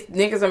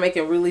 Niggas are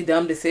making really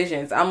dumb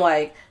decisions. I'm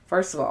like,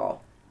 first of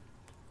all,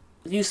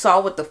 you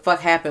saw what the fuck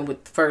happened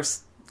with the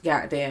first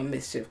goddamn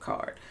mischief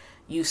card.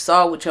 You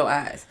saw with your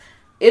eyes.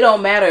 It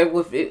don't matter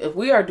if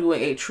we are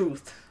doing a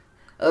truth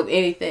of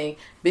anything.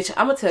 Bitch,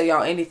 I'm going to tell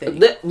y'all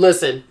anything.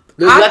 Listen.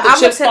 Let the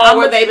chips fall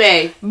where they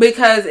may.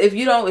 Because if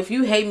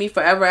you hate me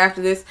forever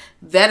after this,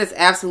 that is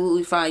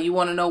absolutely fine. You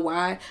want to know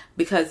why?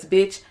 Because,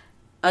 bitch,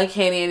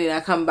 Uncanny Annie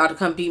not about to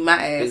come beat my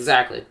ass.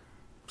 Exactly.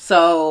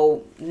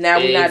 So now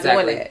we're not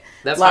doing that.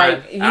 That's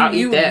like, fine. I'll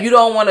eat that. You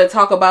don't want to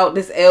talk about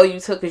this L you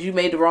took because you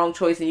made the wrong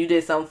choice and you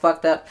did something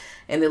fucked up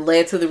and it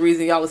led to the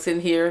reason y'all was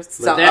sitting here.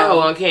 So, but that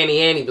whole Uncanny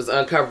Annie was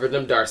uncovering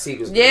them dark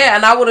secrets. Yeah,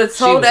 and I would have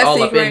told that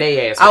secret.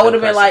 I would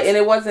have been like, and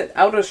it wasn't.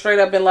 I would have straight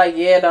up been like,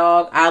 yeah,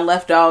 dog. I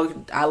left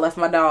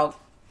my dog.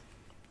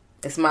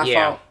 It's my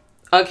fault.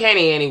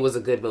 Uncanny Annie was a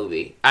good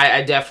movie.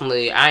 I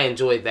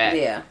enjoyed that.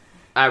 Yeah,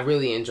 I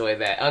really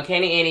enjoyed that.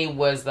 Uncanny Annie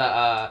was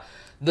the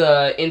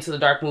Into the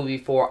Dark movie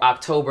for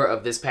October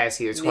of this past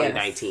year,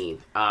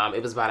 2019. Yes.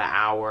 It was about an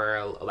hour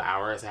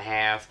and a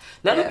half.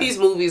 None of these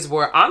movies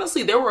were,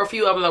 honestly, there were a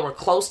few of them that were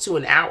close to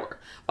an hour.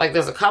 Like,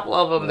 there's a couple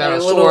of them that are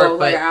short,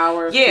 but an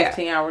hour,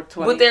 15 hour,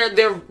 20. But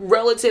they're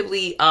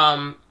relatively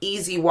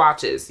easy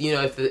watches. You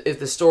know, if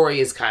the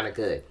story is kind of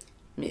good.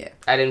 Yeah,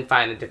 I didn't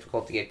find it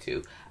difficult to get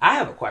to. I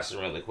have a question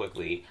really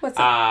quickly. What's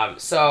up?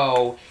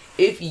 So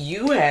if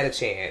you had a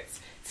chance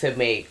to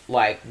make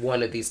like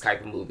one of these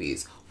type of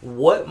movies,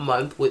 what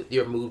month would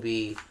your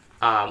movie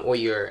or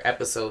your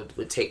episode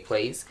would take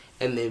place,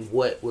 and then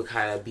what would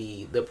kind of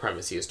be the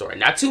premise of your story?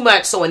 Not too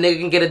much so a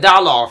nigga can get $1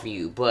 off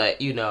you, but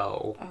you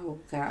know, oh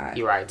god,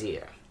 your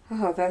idea.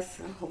 Oh, that's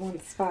on the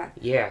spot.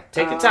 Yeah,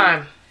 take your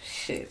time.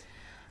 Shit.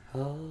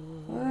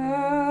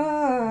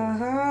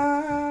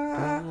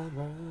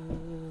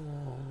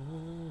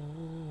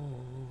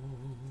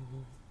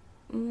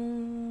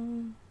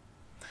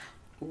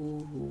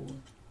 Ooh.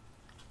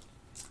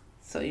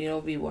 So you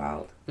know, be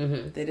wild.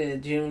 Mm-hmm. They did a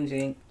June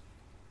Jink,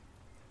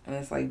 and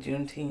it's like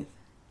Juneteenth.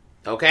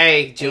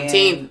 Okay,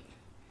 Juneteenth. And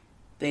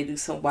they do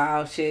some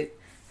wild shit.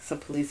 Some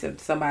police,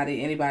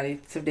 anybody.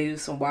 So they do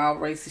some wild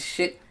racist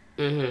shit.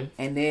 Mm-hmm.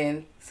 And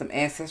then some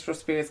ancestral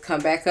spirits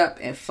come back up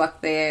and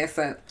fuck their ass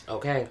up.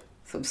 Okay.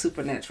 Some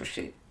supernatural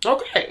shit.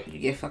 Okay. You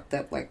get fucked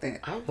up like that.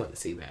 I want to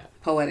see that.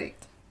 Poetic.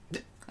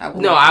 I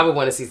would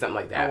want to see something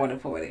like that. I want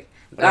it poetic.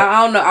 But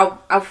I don't know.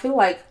 I feel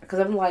like, because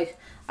I'm like,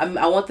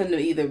 I want them to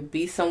either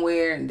be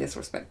somewhere and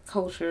disrespect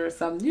culture or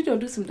something. You know,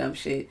 do some dumb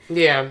shit.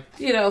 Yeah.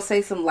 You know,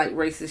 say some like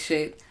racist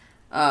shit.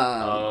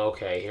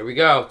 Okay, here we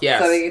go.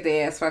 Yes. So they get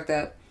their ass fucked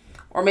up.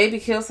 Or maybe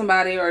kill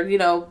somebody, or, you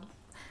know,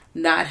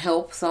 not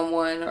help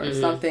someone or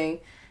something.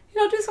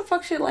 You know, do some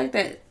fuck shit like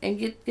that and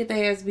get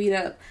their ass beat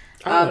up.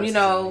 You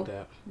know,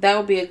 that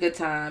would be a good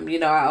time. You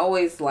know, I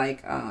always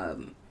like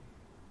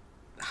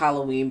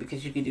Halloween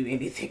because you can do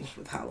anything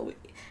with Halloween.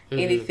 Mm-hmm.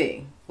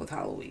 Anything with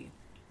Halloween.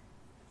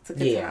 It's a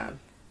good time.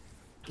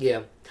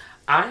 Yeah.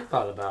 I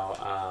thought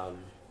about,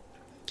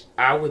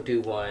 I would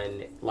do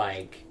one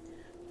like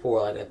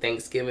for like a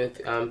Thanksgiving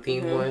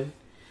themed one.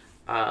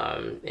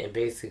 And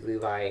basically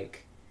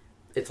like,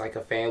 it's like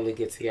a family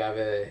get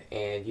together,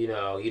 and you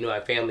know, a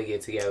family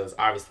get togethers,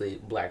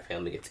 obviously black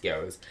family get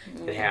togethers,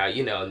 and how,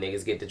 you know,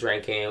 niggas get to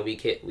drinking, we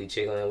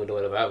chiggling, we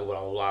doing whatever,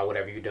 blah, blah, blah,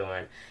 whatever you're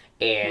doing,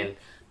 and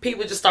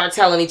people just start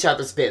telling each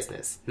other's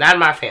business. Not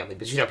in my family,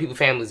 but you know,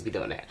 families be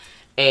doing that,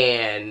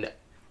 and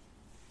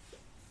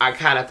I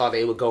kind of thought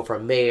they would go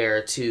from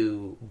there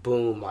to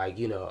boom, like,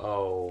 you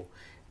know,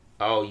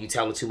 oh, you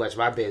telling too much of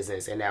my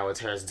business, and now it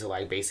turns into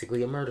like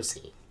basically a murder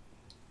scene.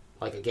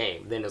 Like a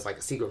game. Then there's like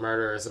a secret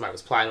murder, somebody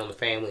was plotting on the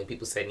family, and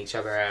people setting each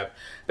other up.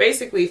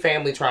 Basically,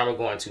 family trauma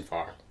going too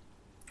far.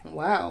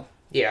 Wow.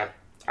 Yeah,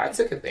 I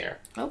took it there.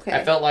 Okay.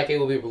 I felt like it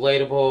would be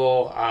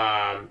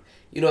relatable.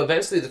 You know,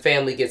 eventually the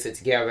family gets it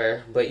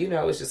together, but you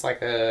know, it's just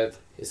like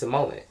it's a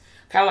moment.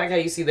 Kind of like how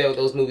you see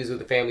those movies with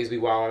the families be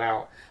wilding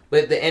out.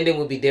 But the ending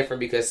would be different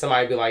because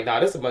somebody would be like,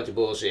 nah, this is a bunch of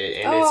bullshit.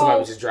 And then somebody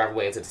would just drive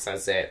away into the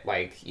sunset.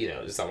 Like, you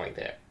know, just something like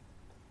that.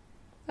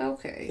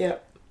 Okay.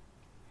 Yep.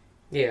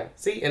 Yeah,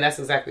 see, and that's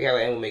exactly how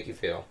the end will make you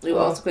feel. We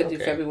also could do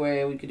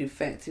February. We could do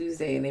Fat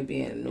Tuesday, and they'd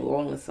be in New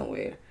Orleans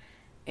somewhere,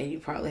 and you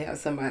probably have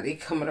somebody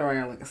coming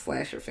around like a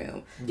slasher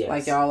film. Yes.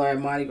 Like y'all are at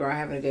Mardi Gras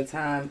having a good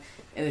time,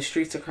 and the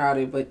streets are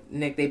crowded, but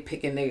they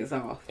picking niggas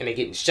off, and they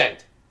getting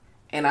shanked.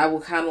 And I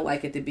would kind of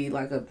like it to be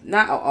like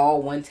not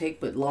all one take,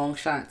 but long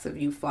shots of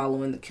you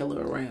following the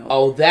killer around.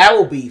 Oh, that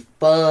will be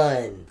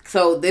fun.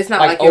 So it's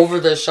not like over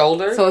the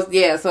shoulder. So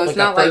it's like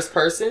not like first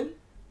person.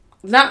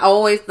 Not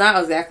always, not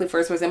exactly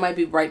first person. It might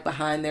be right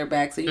behind their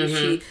back, so you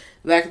see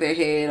the back of their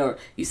head, or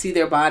you see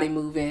their body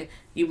moving.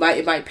 It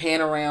might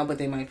pan around, but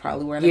they might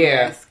probably wear a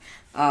mask.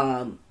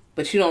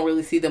 But you don't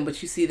really see them,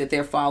 but you see that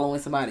they're following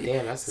somebody.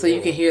 Damn, that's so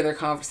you can hear their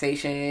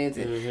conversations,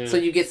 and so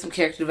you get some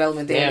character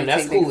development there. Damn,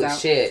 that's cool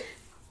as shit.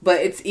 But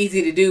it's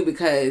easy to do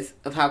because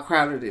of how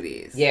crowded it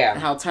is. Yeah.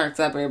 And how turns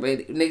up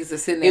everybody. Niggas are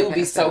sitting there. It would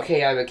be so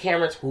chaotic. The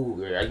cameras,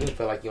 you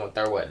feel like you're on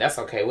third what? That's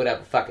okay.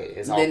 Whatever. Fuck it.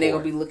 It's all then they're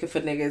going to be looking for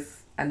niggas.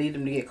 I need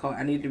them to get caught.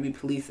 I need to be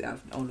police.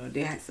 Oh no,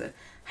 they have to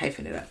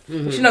hyphen it up.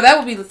 Mm-hmm. But you know, that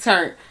would be the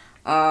turn.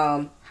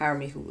 Hire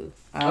me, Hulu.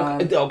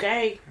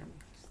 Okay.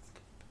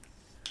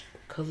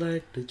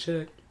 Collect the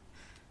check.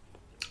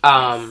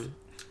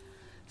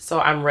 So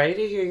I'm ready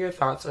to hear your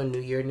thoughts on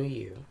New Year, New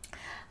You.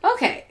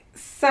 Okay.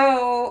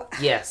 So.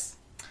 Yes.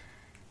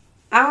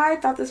 I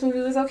thought this movie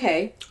was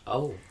okay.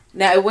 Oh.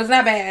 Now, it was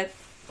not bad.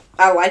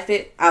 I liked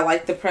it. I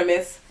liked the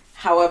premise.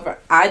 However,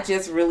 I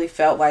just really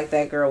felt like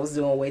that girl was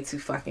doing way too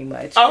fucking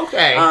much.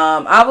 Okay.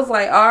 I was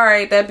like, all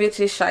right, that bitch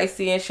is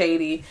shicey and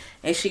shady,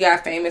 and she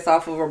got famous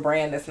off of a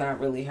brand that's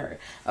not really her.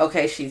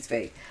 Okay, she's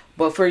fake.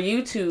 But for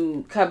you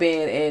to come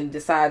in and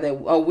decide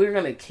that, oh, we're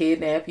going to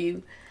kidnap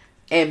you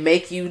and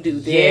make you do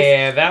this.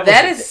 Yeah,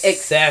 that is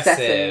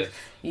excessive.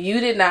 You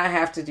did not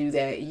have to do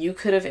that. You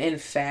could have, in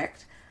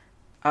fact,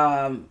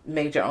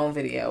 made your own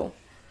video.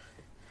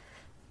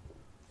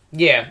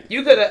 Yeah,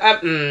 you could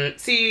have.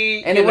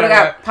 See, and it would have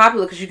got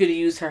popular because you could have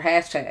used her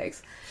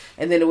hashtags,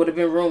 and then it would have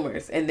been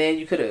rumors, and then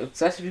you could have,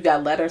 especially if you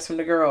got letters from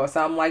the girl or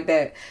something like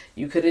that,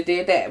 you could have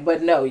did that.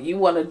 But no, you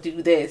want to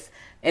do this,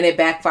 and it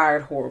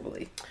backfired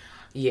horribly.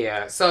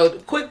 Yeah. So,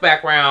 quick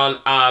background: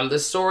 the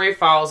story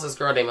follows this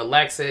girl named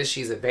Alexis.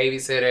 She's a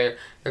babysitter.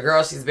 The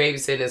girl she's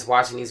babysitting is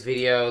watching these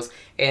videos,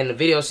 and the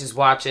video she's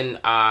watching,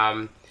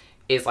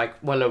 is like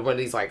one of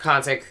these like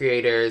content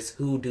creators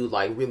who do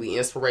like really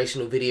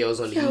inspirational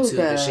videos on the YouTube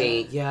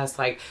machine. Yeah, it's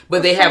like,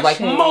 but they have like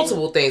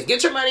multiple things.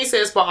 Get your money,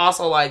 sis, but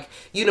also like,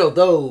 you know,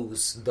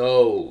 those.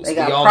 They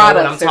got y'all products.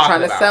 Know what I'm they're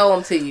trying to sell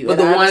them to you. But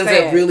the ones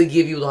that really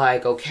give you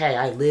like, okay,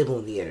 I live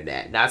on the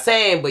internet. Not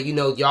saying, but you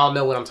know, y'all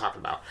know what I'm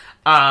talking about.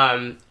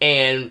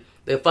 And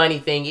the funny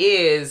thing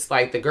is,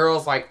 like, the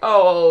girl's like,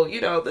 oh, you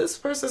know, this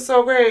person's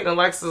so great. And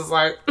Alexa's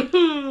like,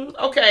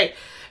 okay.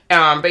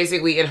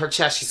 Basically, in her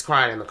chest, she's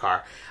crying in the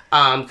car.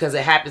 Because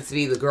it happens to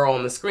be the girl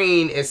on the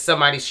screen is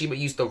somebody she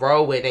used to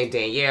roll with named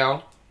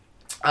Danielle.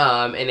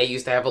 And they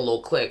used to have a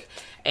little clique.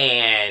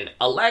 And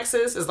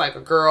Alexis is like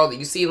a girl that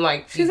you see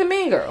like... She's a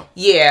mean girl.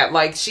 Yeah,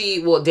 like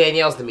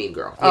Danielle's the mean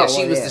girl. Yeah,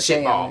 she was the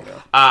shitball.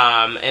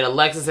 And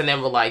Alexis and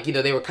them were like, you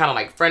know, they were kind of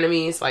like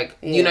frenemies. Like,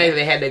 you know,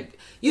 they had to...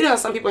 You know how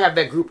some people have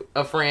that group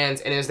of friends,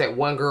 and there's that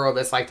one girl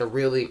that's like the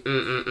really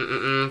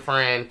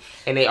friend,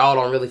 and they all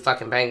don't really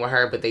fucking bang with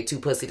her, but they too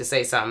pussy to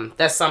say something.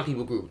 That's some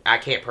people's group. I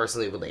can't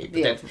personally relate,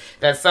 but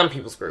that's some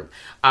people's group.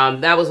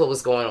 That was what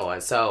was going on.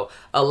 So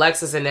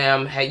Alexis and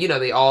them had, you know,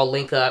 they all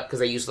link up because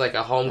they used like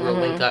a homegirl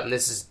link up, and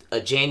this is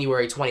a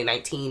January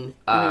 2019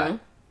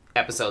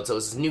 episode, so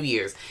it's New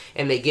Year's,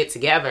 and they get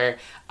together,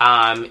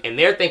 and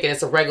they're thinking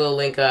it's a regular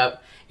link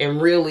up,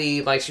 and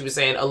really, like she was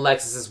saying,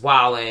 Alexis is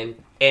wildin'.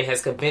 And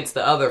has convinced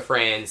the other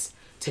friends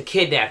to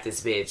kidnap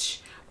this bitch,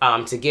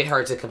 to get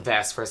her to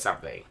confess for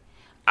something.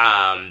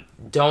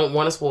 Don't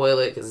want to spoil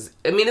it, because,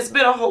 I mean, it's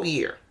been a whole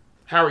year.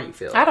 How are you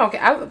feeling? I don't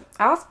care.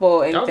 I'll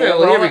spoil anything. Okay,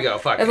 well, here we go.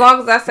 Fuck as long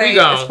as I say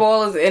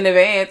spoilers in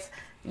advance,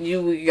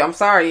 I'm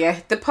sorry, I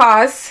hit the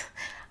pause.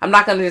 I'm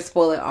not going to just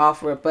spoil it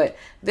off rip, but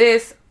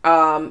this,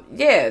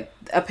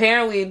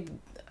 apparently...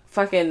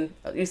 Fucking,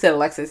 you said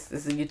Alexis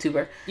is a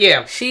YouTuber.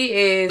 Yeah, she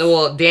is.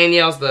 Well,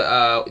 Danielle's the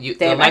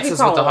Alexis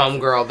with the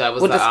homegirl that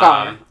was with the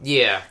scar.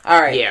 Yeah. All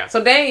right. Yeah.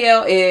 So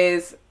Danielle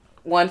is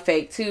one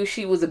fake. Two,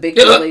 she was a big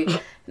bully.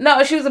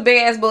 No, she was a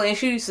big ass bully, and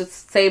she used to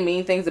say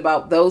mean things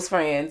about those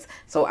friends.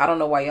 So I don't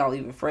know why y'all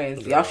even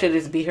friends. Y'all should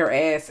just beat her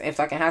ass in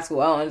fucking high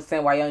school. I don't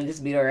understand why y'all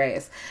just beat her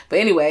ass. But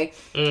anyway,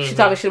 she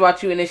talking shit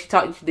about you, and then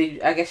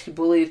I guess she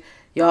bullied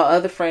y'all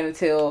other friend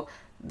until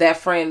that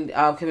friend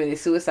committed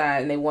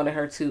suicide, and they wanted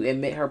her to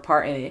admit her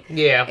part in it.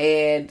 Yeah.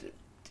 And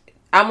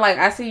I'm like,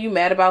 I see you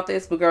mad about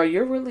this, but girl,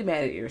 you're really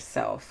mad at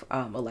yourself,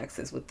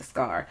 Alexis, with the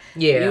scar.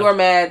 Yeah. You are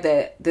mad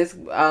that this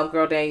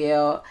girl,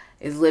 Danielle,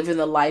 is living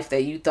the life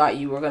that you thought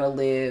you were going to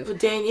live. But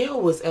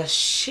Danielle was a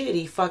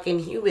shitty fucking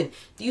human.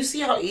 Do you see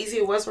how easy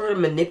it was for her to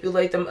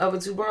manipulate them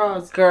other two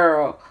bras?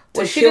 Girl.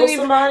 To kill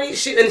somebody?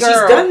 She's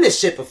done this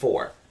shit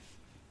before.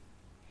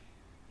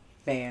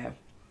 Man.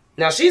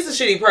 Now, she's a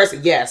shitty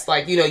person, yes.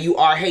 Like, you know, you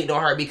are hating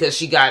on her because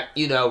she got,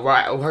 you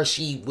know,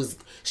 she was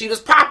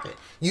popping.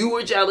 You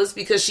were jealous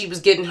because she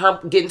was getting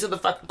to the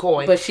fucking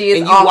coin. But she is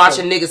and you awful.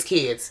 Watching niggas'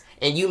 kids.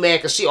 And you mad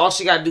because all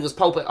she got to do was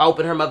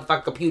open her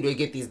motherfucking computer and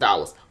get these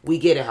dollars. We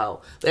get it,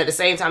 ho. But at the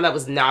same time, that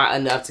was not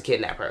enough to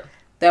kidnap her.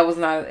 It was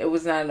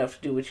not enough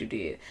to do what you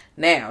did.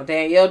 Now,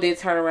 Danielle did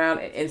turn around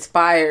and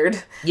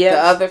inspired the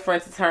other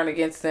friends to turn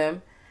against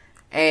them.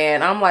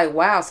 And I'm like,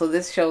 wow, so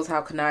this shows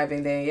how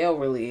conniving Danielle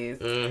really is.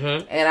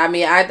 Mm-hmm. And I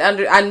mean,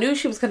 I knew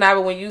she was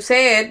conniving when you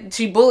said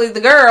she bullied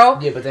the girl.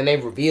 Yeah, but then they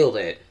revealed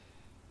it.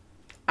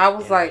 I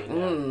was like,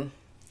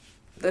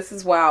 this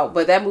is wild.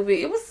 But that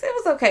movie, it was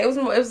okay. It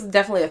was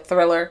definitely a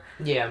thriller.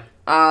 Yeah.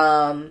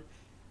 It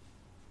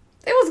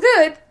was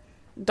good.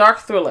 Dark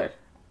thriller.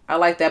 I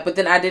like that. But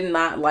then I did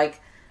not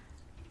like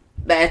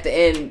that at the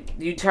end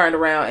you turned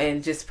around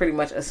and just pretty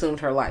much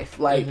assumed her life.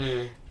 Like,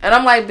 and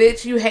I'm like,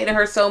 bitch, you hated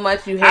her so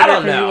much. You hated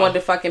her because you wanted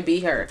to fucking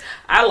beat her.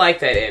 I like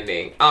that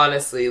ending,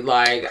 honestly.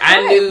 Like,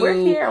 I knew we're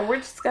here and we're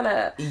just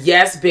gonna.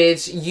 Yes,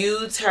 bitch,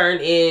 you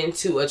turned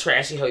into a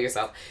trashy hoe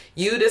yourself.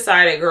 You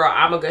decided, girl,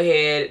 I'm gonna go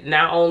ahead.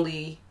 Not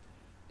only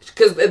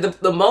because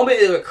the moment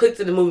it clicked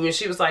in the movie, and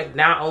she was like,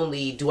 not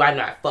only do I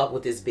not fuck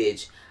with this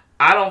bitch,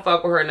 I don't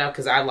fuck with her enough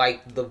because I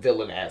like the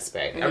villain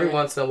aspect. Every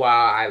once in a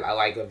while, I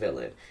like a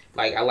villain.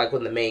 Like, I like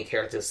when the main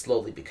character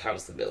slowly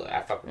becomes the villain.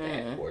 I fuck with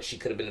that. Or she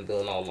could have been the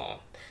villain all along.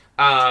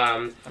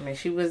 I mean,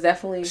 she was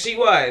definitely... She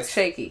was.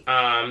 Shaky.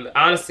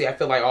 Honestly, I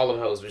feel like all of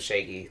them hoes were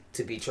shaky,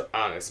 to be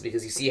honest.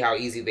 Because you see how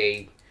easy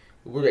they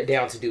were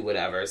down to do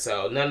whatever.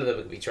 So none of them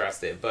could be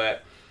trusted.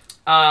 But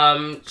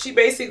she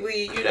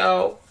basically,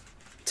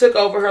 took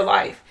over her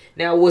life.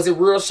 Now, was it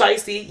real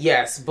shicey?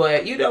 Yes.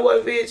 But you know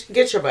what, bitch?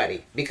 Get your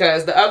buddy.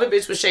 Because the other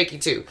bitch was shaky,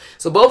 too.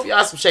 So both of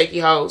y'all some shaky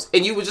hoes.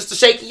 And you were just a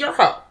shaky your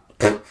hoe.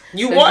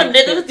 You won,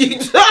 nigga.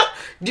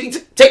 You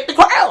take the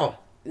crown.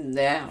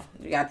 Now,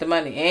 you got the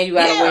money. And you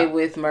got away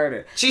with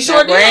murder. She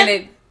sure did.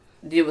 Granted,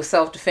 it was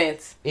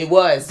self-defense. It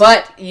was.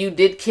 But you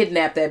did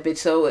kidnap that bitch,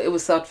 so it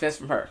was self-defense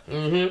from her.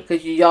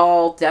 Because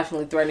y'all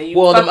definitely threatened. You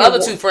them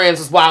other two friends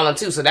was wilding,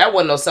 too, so that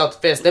wasn't no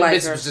self-defense. Them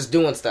bitches was just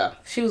doing stuff.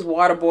 She was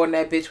waterboarding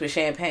that bitch with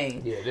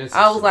champagne. Yeah,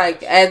 I was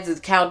like, as the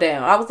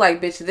countdown, I was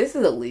like, bitch, this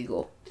is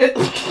illegal.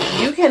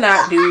 You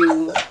cannot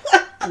do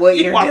what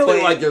you're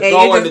doing. Like you're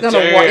going to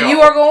jail.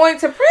 You are going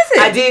to prison.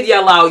 I did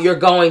yell out, you're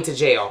going to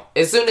jail.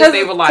 As soon as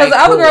they were like... Because the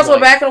other girls were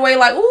backing away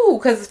like, ooh.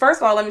 Because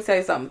first of all, let me tell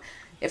you something.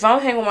 If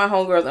I'm hanging with my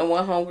homegirls and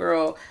one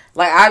homegirl,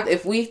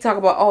 if we talk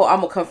about,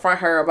 I'm going to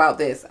confront her about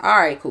this. All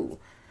right, cool.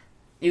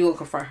 You will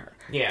confront her.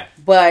 Yeah.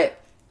 But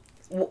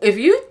if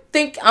you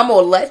think I'm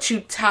going to let you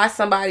tie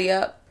somebody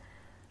up,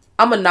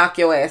 I'm going to knock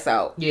your ass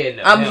out. Yeah,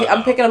 no.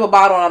 I'm picking up a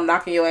bottle and I'm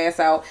knocking your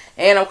ass out.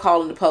 And I'm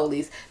calling the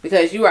police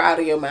because you are out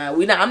of your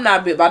mind. I'm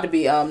not about to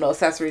be no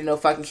accessory, no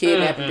fucking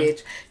kidnapping,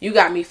 bitch. You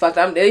got me fucked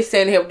up. They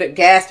standing here with their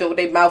gasping with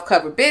their mouth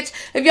covered. Bitch,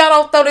 if y'all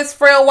don't throw this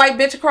frail white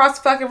bitch across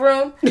the fucking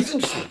room...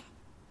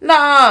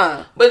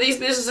 Nah. But these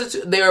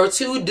bitches, there were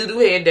two doo-doo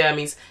head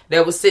dummies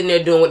that was sitting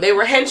there doing what they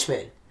were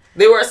henchmen.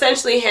 They were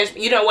essentially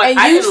henchmen. You know what?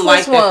 I didn't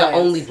like that the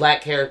only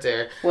black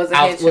character was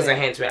a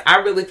henchman. I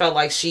really felt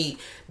like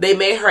they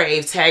made her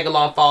a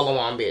tag-along,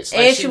 follow-on bitch.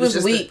 Like, and she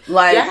was weak.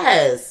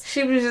 Yes.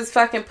 She was just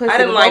fucking pussy. I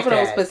didn't like that. Both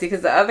of them was pussy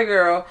because the other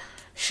girl,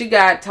 she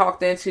got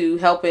talked into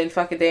helping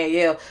fucking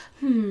Danielle.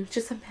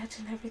 Just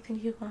imagine everything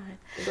you want.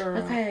 Girl.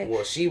 Okay.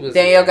 Well, she was...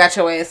 Danielle got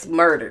your ass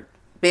murdered.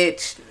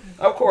 Bitch.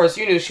 Of course,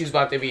 you knew she was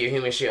about to be a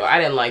human shield. I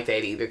didn't like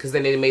that either, because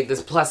then they made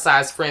this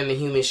plus-size friend the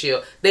human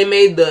shield. They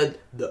made the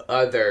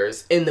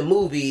others in the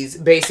movies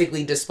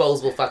basically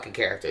disposable fucking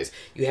characters.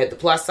 You had the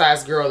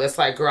plus-size girl that's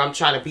like, girl, I'm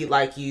trying to be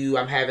like you.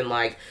 I'm having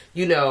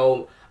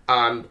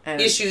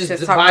issues,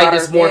 divine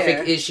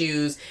dysmorphic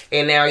issues,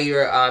 and now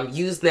you're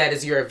using that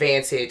as your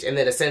advantage, and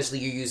then essentially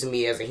you're using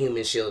me as a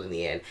human shield in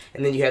the end.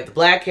 And then you have the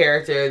black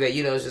character that,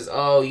 is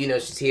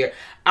just, she's here.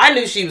 I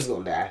knew she was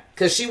gonna die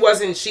because she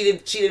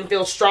didn't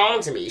feel strong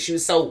to me. She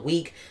was so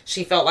weak.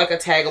 She felt like a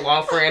tag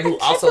along friend who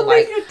also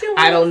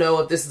I don't know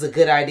if this is a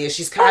good idea.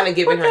 She's kind of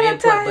giving her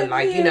input,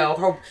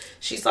 but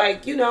she's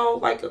like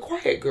a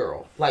quiet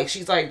girl. Like,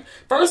 she's like,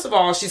 first of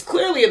all, she's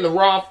clearly in the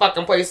wrong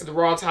fucking place at the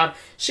wrong time.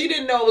 She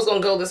didn't know it was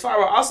gonna go this far.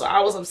 But also, I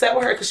was upset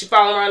with her because she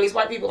following around these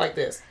white people like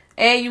this.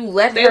 And you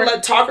let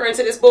talk her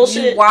into this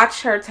bullshit. You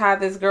watched her tie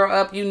this girl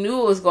up. You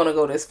knew it was going to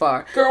go this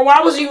far. Girl,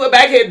 why was you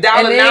back here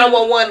dialing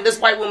 911? This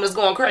white woman is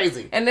going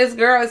crazy. And this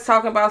girl is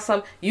talking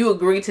about you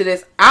agreed to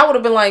this. I would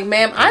have been like,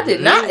 ma'am, I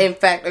did not, in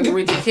fact,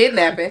 agree to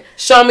kidnapping.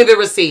 Show me the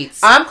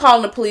receipts. I'm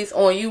calling the police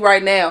on you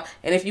right now.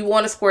 And if you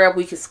want to square up,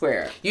 we can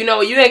square up. You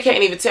know, you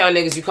can't even tell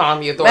niggas you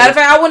calling me authority. Matter of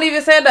fact, I wouldn't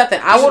even say nothing.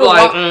 I would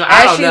have,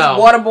 as she's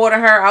waterboarding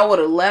her, I would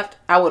have left.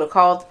 I would have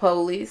called the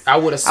police. I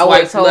would have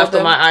swiped left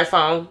on my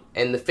iPhone,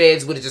 and the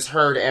feds would have just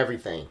heard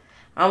everything.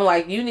 I'm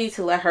like, you need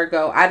to let her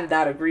go. I did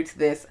not agree to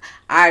this.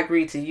 I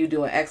agreed to you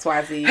doing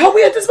XYZ. How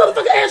we at this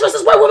motherfucking address?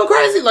 This white woman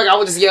crazy. Like, I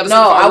would just yell.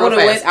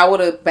 I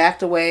would have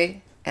backed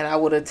away, and I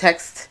would have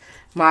texted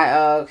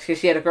my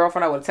she had a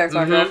girlfriend. I would have texted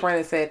my girlfriend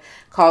and said,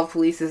 call the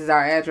police. This is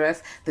our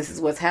address. This is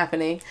what's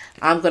happening.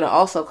 I'm gonna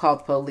also call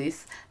the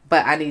police.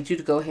 But I need you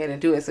to go ahead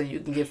and do it so you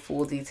can get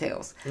full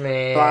details.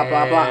 Man, blah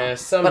blah blah.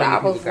 So but many I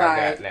people was got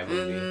like, in that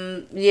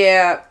movie.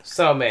 Yeah,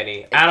 so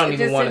many. I don't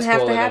even want to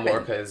spoil it no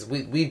more because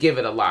we give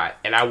it a lot,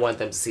 and I want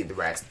them to see the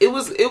rest.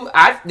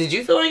 Did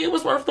you feel like it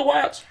was worth the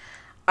watch?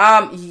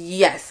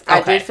 Yes, okay.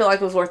 I did feel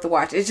like it was worth the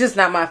watch. It's just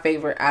not my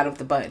favorite out of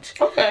the bunch.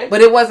 Okay,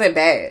 but it wasn't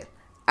bad.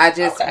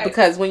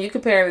 Because when you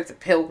compare it to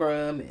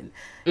Pilgrim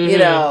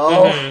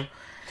and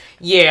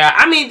Yeah,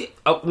 I mean,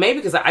 maybe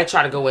because I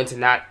try to go into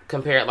not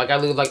compare it. Like, I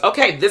lose, like,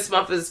 okay, this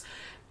month is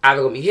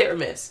either going to be hit or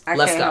miss.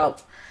 Let's go.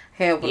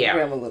 Help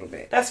Grim a little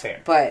bit. That's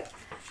fair. But,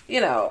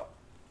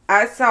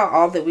 I saw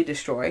All That We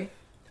Destroy.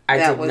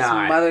 That was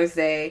Mother's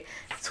Day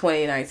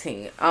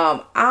 2019.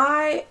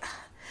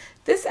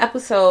 This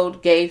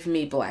episode gave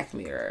me Black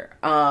Mirror.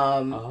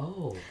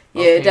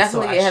 Yeah,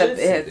 definitely.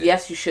 So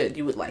yes, you should.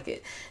 You would like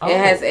it. It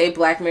has a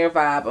Black Mirror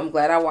vibe. I'm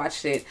glad I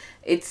watched it.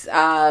 It's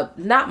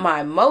not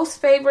my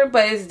most favorite,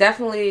 but it's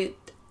definitely,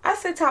 I'd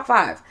say top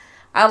 5.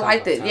 I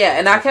liked it. Yeah,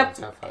 and I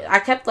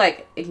kept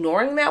like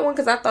ignoring that one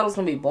because I thought it was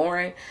gonna be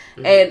boring.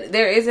 Mm-hmm. And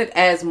there isn't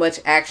as much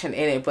action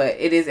in it, but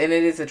it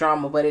is a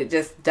drama. But it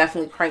just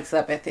definitely cranks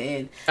up at the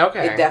end.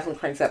 Okay, it definitely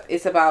cranks up.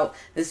 It's about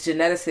this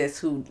geneticist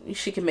who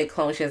she can make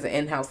clones. She has an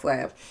in-house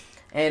lab,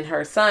 and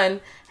her son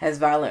has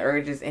violent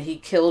urges, and he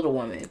killed a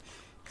woman.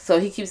 So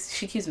she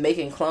keeps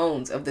making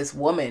clones of this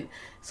woman,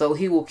 so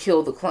he will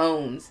kill the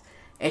clones,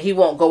 and he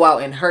won't go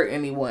out and hurt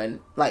anyone,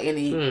 like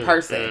any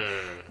person.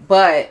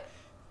 But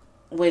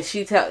when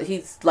he's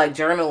like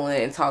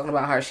journaling and talking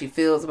about how he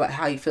feels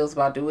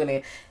about doing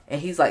it,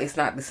 and he's like, it's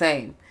not the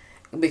same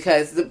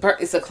because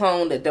it's a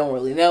clone that don't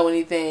really know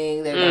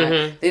anything.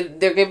 They're not.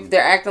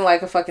 They're acting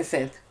like a fucking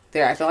synth.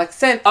 They're acting like a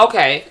synth.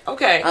 Okay.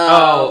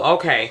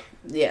 Okay.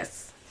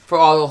 Yes. For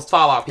all those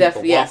Fallout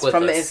people, yes, walk with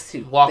from us. The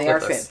Institute. Walk they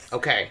with are us. synths.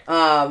 Okay.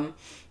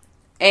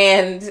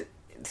 And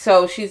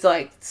so she's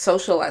like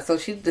socialize. So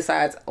she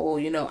decides,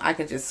 I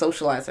can just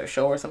socialize her,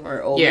 show her some of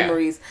her old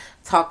memories,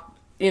 talk,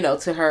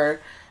 to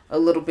her a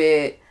little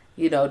bit,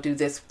 do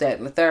this, that,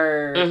 and the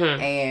third,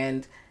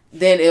 and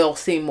then it'll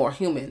seem more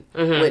human,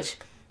 which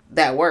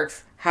that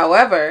works.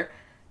 However,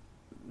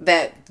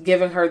 that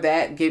giving her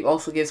that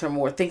also gives her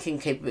more thinking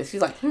capability.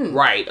 She's like,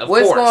 right, of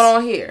what's course. going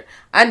on here?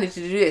 I need to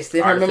do this.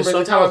 Then her memories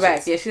are coming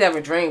back. Yeah, she's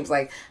having dreams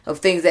like of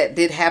things that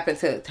did happen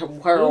to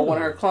her or one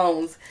of her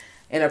clones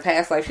in her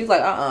past life. She's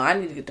like, I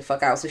need to get the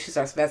fuck out. So she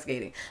starts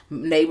investigating.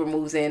 Neighbor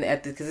moves in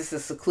because this is a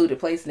secluded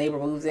place. Neighbor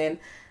moves in,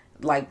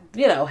 like,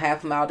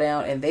 half a mile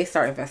down, and they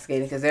start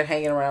investigating because they're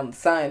hanging around the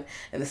son,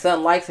 and the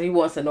son likes her. He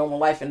wants a normal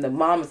life, and the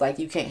mom is like,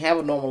 you can't have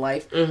a normal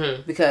life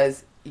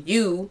because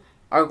you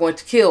are going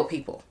to kill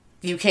people.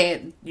 You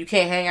can't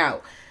hang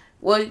out.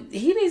 Well,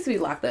 he needs to be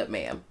locked up,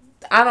 ma'am.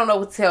 I don't know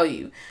what to tell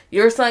you.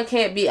 Your son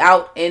can't be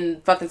out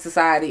in fucking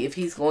society if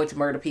he's going to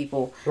murder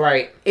people.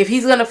 Right. If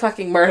he's going to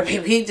fucking murder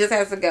people, he just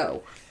has to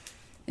go.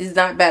 He's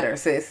not better,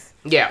 sis.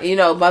 Yeah.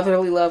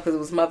 Motherly love because it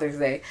was Mother's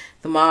Day.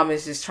 The mom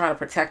is just trying to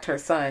protect her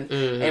son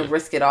and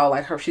risk it all.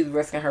 Like she's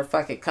risking her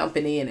fucking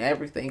company and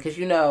everything. Because,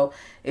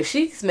 if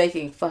she's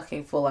making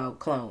fucking full out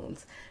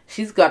clones,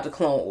 she's got to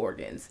clone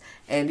organs.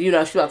 And,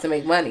 she's about to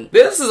make money.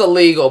 This is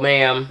illegal,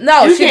 ma'am.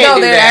 No,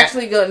 they're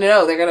actually going to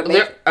know. They're going to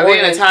make Are they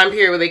in a time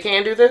period where they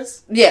can do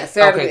this? Yes.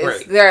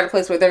 Great. They're at a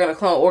place where they're going to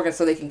clone organs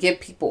so they can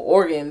give people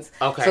organs.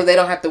 Okay. So they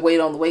don't have to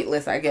wait on the wait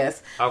list, I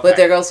guess. Okay. But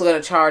they're also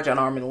going to charge an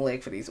arm and a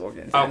leg for these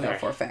organs. I know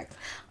for a fact.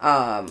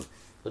 Well,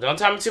 don't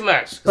tell me too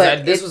much.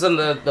 Because this was in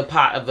the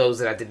pot of those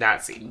that I did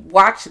not see.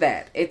 Watch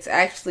that. It's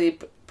actually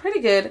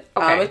pretty good.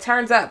 Okay. It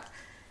turns up.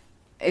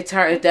 It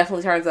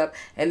definitely turns up.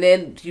 And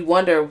then you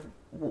wonder,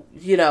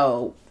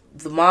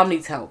 the mom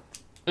needs help.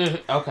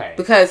 Okay.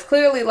 Because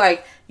clearly,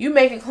 like, you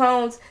making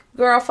clones,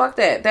 girl, fuck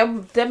that.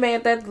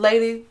 That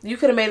lady, you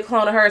could have made a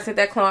clone of her and sent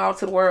that clone out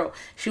to the world.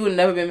 She would have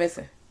never been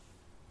missing.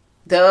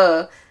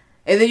 Duh.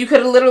 And then you could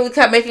have literally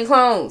kept making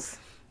clones.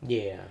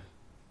 Yeah.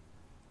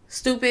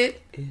 Stupid.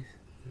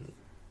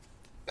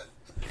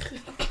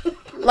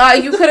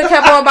 Like, you could have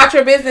kept on about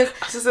your business.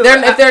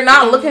 If they're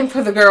not looking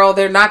for the girl,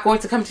 they're not going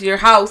to come to your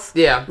house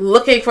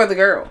looking for the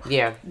girl.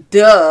 Yeah.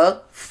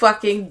 Duh.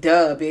 Fucking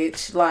duh,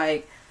 bitch.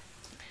 Like,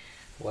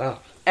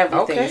 well,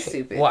 everything is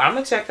stupid. Well, I'm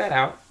going to check that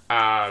out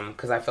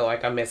because I feel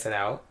like I'm missing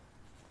out.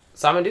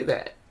 So I'm going to do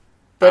that.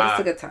 But it's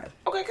a good time.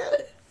 Okay,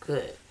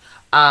 good.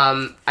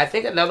 I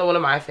think another one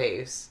of my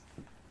faves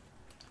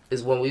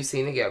is When We've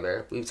Seen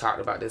Together. We've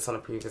talked about this on a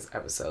previous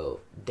episode.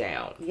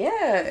 Down.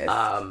 Yes.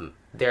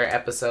 Their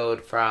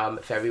episode from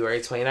February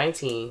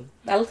 2019.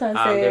 Valentine's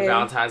Day. Their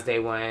Valentine's Day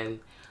one.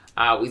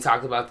 We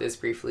talked about this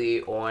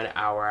briefly on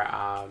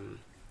our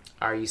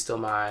Are You Still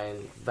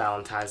Mine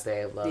Valentine's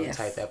Day love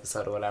type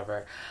episode or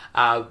whatever.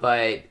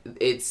 But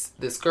it's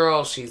this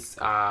girl, she's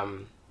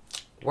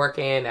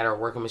working at her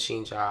working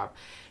machine job.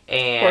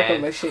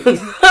 And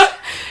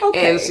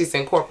and she's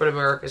in corporate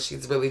America.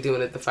 She's really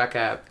doing it the fuck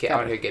up.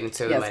 Out here getting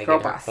to the money,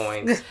 getting her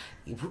coins.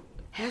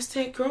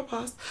 Hashtag girl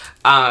boss.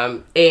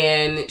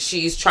 And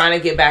she's trying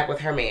to get back with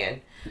her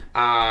man.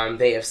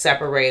 They have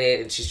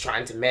separated and she's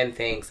trying to mend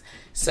things.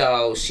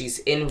 So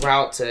she's en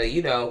route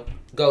to,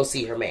 go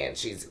see her man.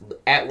 She's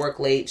at work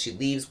late. She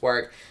leaves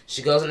work.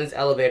 She goes in this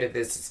elevator.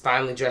 This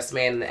finely dressed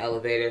man in the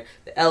elevator.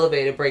 The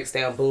elevator breaks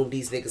down. Boom.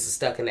 These niggas are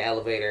stuck in the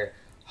elevator.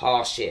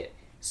 Oh, shit.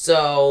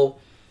 So,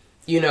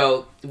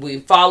 we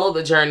follow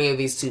the journey of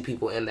these two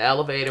people in the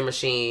elevator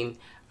machine.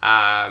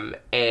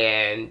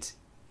 And,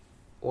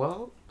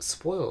 well,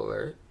 spoiler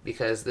alert,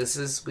 because this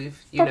is,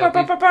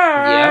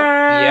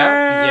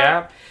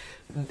 yeah.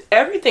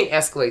 Everything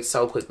escalates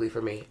so quickly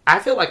for me. I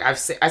feel like I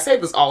say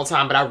this all the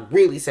time, but I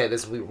really said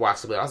this when we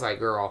watched it. I was like,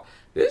 girl,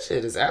 this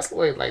shit is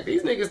escalating. Like,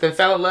 these niggas that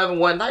fell in love in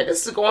one night.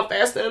 This is going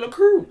faster than a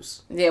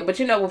cruise. Yeah, but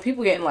when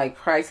people get in, like,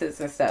 crisis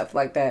and stuff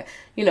like that,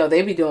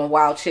 they be doing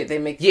wild shit. They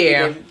make...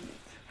 Yeah.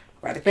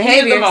 Right,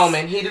 behaviors. Heat of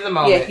the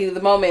moment. Yeah, heat of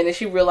the moment. And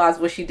she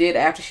realized what she did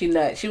after she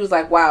nut. She was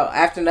like, wow,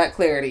 after nut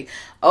clarity.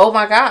 Oh,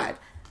 my God.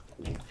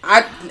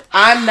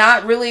 I'm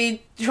not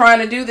really trying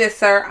to do this,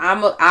 sir.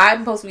 I'm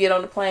supposed to get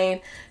on the plane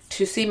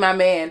to see my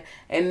man,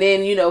 and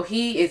then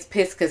he is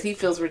pissed because he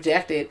feels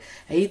rejected,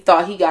 and he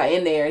thought he got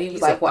in there, and he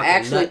was like, "Well,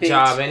 actually, bitch,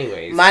 job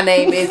anyways. My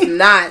name is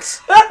not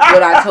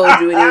what I told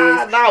you it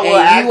is,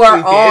 and you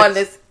are on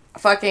this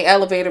fucking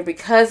elevator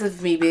because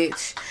of me,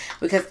 bitch,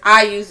 because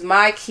I used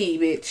my key,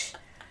 bitch."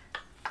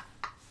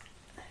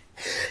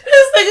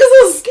 This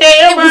nigga's a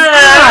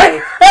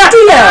scammer.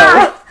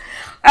 Dio.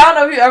 I don't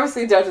know if you ever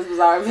seen JoJo's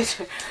Bizarre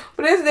Adventure,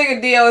 but this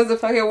nigga Dio is the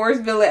fucking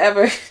worst villain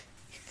ever.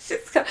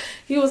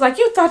 He was like,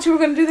 you thought you were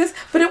going to do this,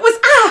 but it was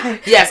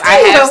I. Yes, I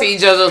have seen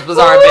JoJo's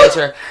Bizarre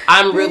Adventure.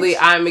 I'm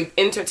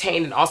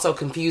entertained and also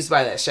confused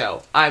by that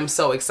show. I'm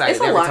so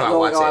excited every time I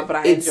watch it. But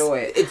I enjoy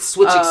it. It's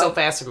switching so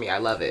fast for me. I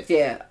love it.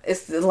 Yeah,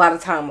 it's a lot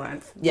of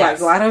timelines.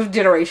 Yes. Like, a lot of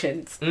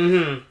generations.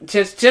 Mm-hmm.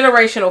 Just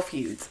generational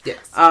feuds.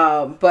 Yes.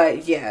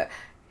 But yeah,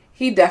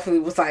 he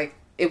definitely was like,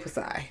 it was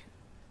I.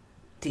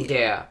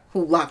 Yeah.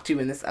 Who locked you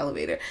in this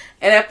elevator.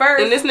 And at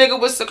first... And this nigga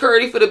was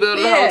security for the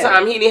building the whole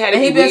time. He didn't have to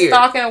be weird. And he been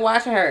stalking and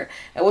watching her.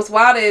 And what's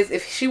wild is,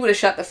 if she would have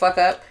shut the fuck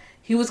up,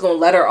 he was going to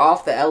let her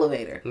off the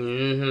elevator.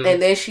 Mm-hmm. And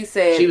then she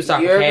said, you're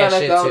going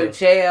to go to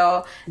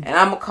jail, and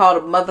I'm going to call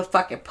the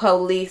motherfucking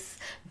police.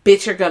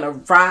 Bitch, you're going to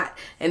rot.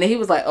 And then he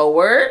was like, oh,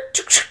 word?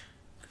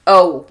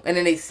 Oh. And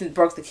then they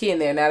broke the key in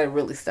there, and now they're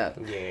really stuck.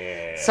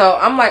 Yeah. So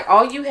I'm like,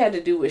 all you had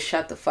to do was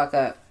shut the fuck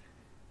up.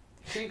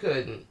 She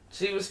couldn't.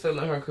 She was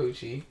feeling her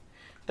coochie.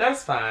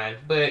 That's fine.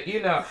 But,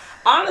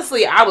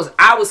 honestly, I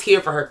was here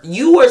for her.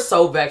 You were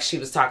so vexed she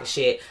was talking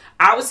shit.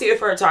 I was here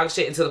for her talking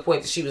shit until the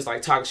point that she was,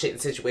 like, talking shit in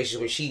situations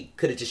where she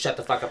could have just shut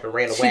the fuck up and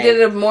ran away. She did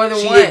it more than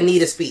once. She didn't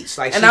need a speech.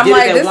 Like, and I'm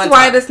like, this is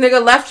why this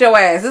nigga left your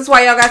ass. This is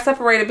why y'all got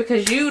separated,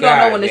 because you don't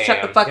know when to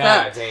shut the fuck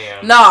up.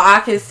 Damn. No,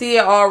 I can see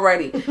it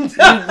already.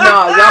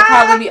 Y'all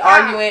probably be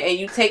arguing and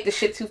you take the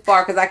shit too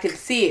far, because I can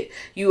see it.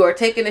 You are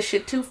taking the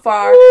shit too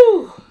far.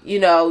 Woo.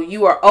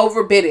 You are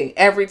overbidding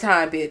every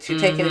time, bitch. You're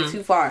taking it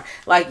too far.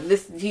 Like,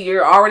 this,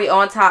 you're already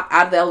on top,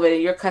 out of the elevator.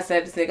 You're cussing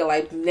at this nigga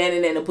like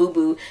nanny and a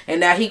boo-boo, and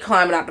now he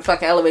climbing out the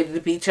fucking elevator to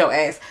beat your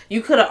ass.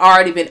 You could have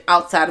already been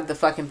outside of the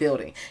fucking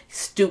building.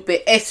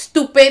 Stupid. It's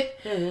stupid.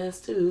 It's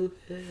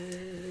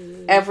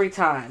stupid. Every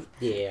time.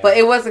 Yeah. But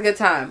it was a good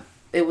time.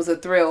 It was a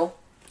thrill.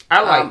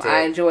 I liked it.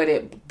 I enjoyed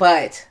it.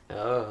 But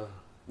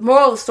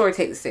moral of the story,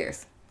 take the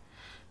stairs.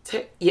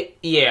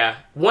 Yeah.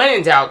 When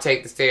in doubt,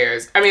 take the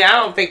stairs. I mean, I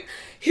don't think...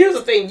 Here's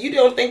the thing. You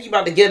don't think you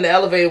about to get in the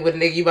elevator with a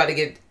nigga. You about to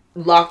get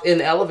locked in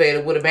the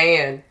elevator with a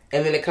man.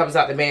 And then it comes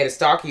out the man to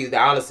stalk you.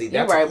 Honestly,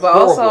 that's right. But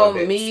also,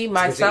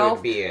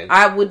 myself,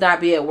 I would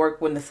not be at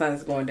work when the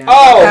sun's going down.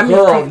 Oh,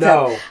 girl,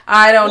 no.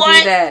 I don't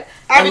do that.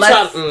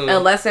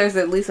 Unless there's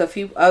at least a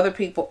few other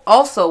people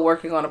also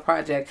working on a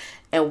project.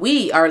 And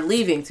we are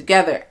leaving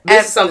together.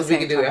 This is something we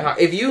can do at home.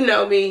 If you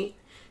know me,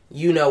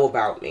 you know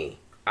about me.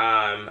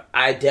 I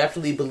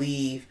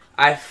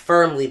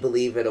firmly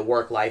believe in a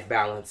work-life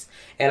balance.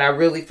 And I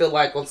really feel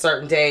like on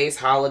certain days,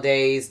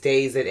 holidays,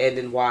 days that end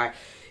in Y,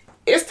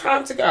 it's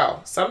time to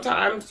go.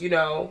 Sometimes,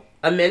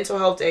 a mental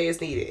health day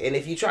is needed. And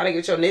if you try to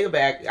get your nigga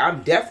back,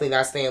 I'm definitely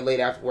not staying late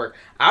after work.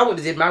 I would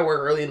have did my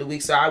work early in the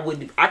week, so I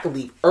could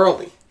leave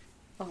early.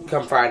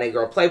 Come Friday,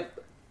 girl.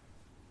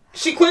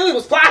 She clearly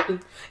was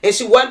plotting, and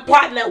she wasn't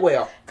plotting that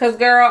well. Because,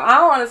 girl, I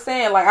don't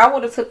understand. Like, I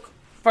would have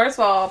first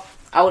of all,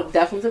 I would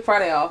definitely took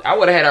Friday off. I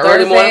would have had an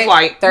early morning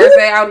flight.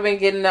 Thursday, I would have been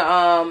getting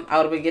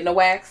the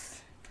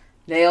wax,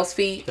 nails,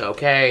 feet.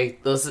 Okay,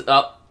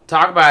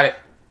 talk about it.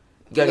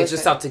 You gotta get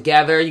yourself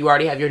together. You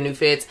already have your new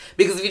fits.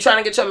 Because if you're trying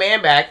to get your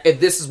man back,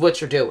 if this is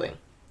what you're doing,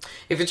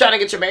 if you're trying to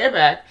get your man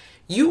back,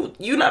 you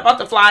not about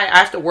to fly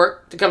after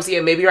work to come see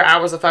him. Maybe your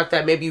hours are fucked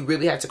up. Maybe you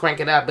really had to crank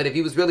it up. But if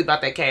you was really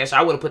about that cash,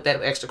 I would have put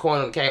that extra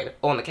coin on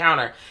the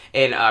counter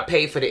and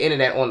paid for the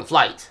internet on the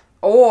flight.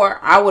 Or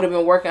I would have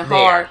been working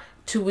hard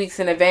 2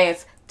 weeks in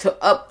advance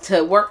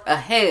to work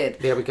ahead.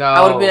 There we go.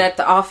 I would have been at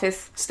the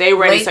office. Stay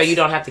ready so you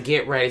don't have to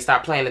get ready.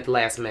 Stop playing at the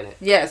last minute.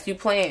 Yes, you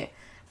playing.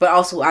 But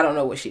also, I don't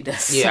know what she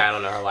does. Yeah, I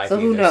don't know her life. So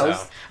either, who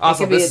knows? So.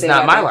 Also, this is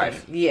not my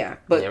life. Yeah,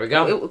 but there we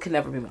go. It could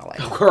never be my life.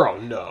 Oh,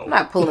 girl, no. I'm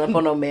not pulling up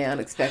on no man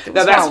unexpected.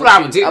 Now, that's what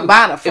I would do. I'm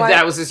buying a flight. If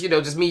that was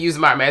just me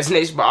using my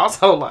imagination, but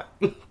also like,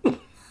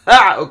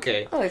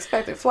 okay.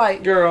 Unexpected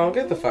flight. Girl,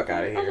 get the fuck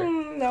out of here.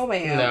 No,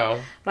 ma'am. No.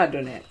 I'm not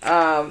doing that.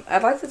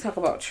 I'd like to talk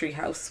about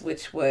Treehouse,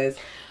 which was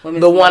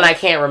the one I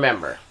can't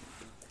remember.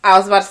 I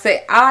was about to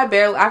say, I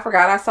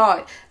forgot I saw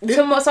it.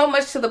 So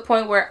much to the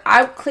point where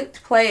I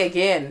clicked play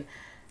again.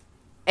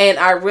 And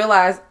I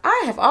realized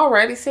I have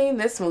already seen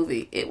this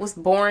movie. It was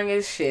boring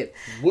as shit.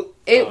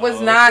 It was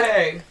not...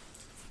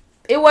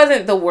 It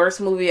wasn't the worst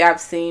movie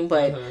I've seen,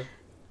 but...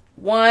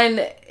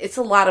 One, it's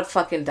a lot of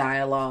fucking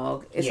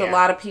dialogue. It's a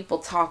lot of people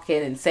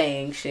talking and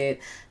saying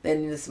shit.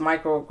 Then this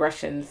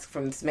microaggressions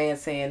from this man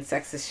saying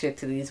sexist shit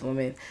to these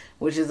women,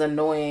 which is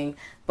annoying,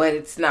 but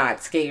it's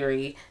not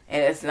scary.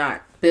 And it's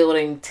not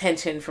building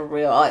tension for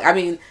real. I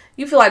mean,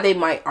 you feel like they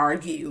might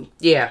argue.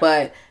 Yeah.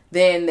 But...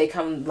 Then they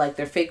come like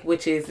they're fake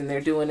witches and they're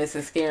doing this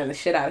and scaring the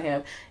shit out of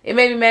him. It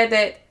made me mad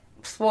that,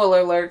 spoiler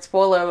alert,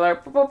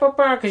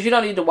 because you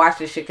don't need to watch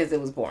this shit because it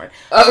was boring.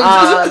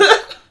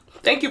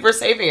 Thank you for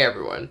saving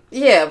everyone.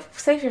 Yeah,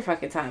 save your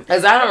fucking time.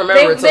 Because I don't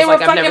remember They were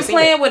fucking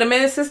playing with him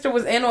and his sister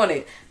was in on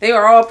it. They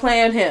were all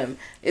playing him.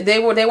 They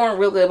weren't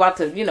really about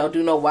to,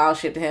 do no wild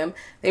shit to him.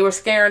 They were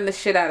scaring the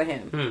shit out of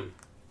him.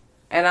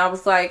 And I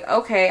was like,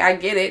 okay, I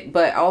get it,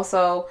 but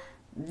also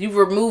you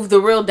removed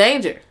the real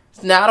danger.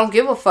 Now I don't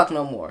give a fuck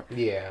no more.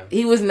 Yeah.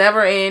 He was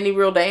never in any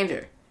real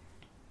danger.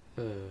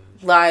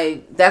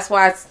 Like, that's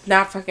why it's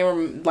not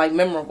fucking, like,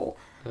 memorable.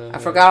 I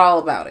forgot all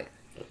about it.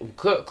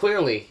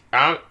 Clearly.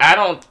 I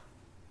don't...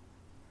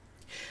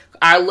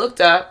 I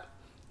looked up.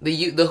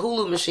 The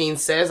Hulu machine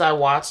says I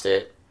watched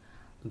it.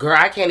 Girl,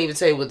 I can't even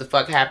tell you what the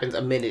fuck happened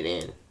a minute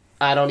in.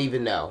 I don't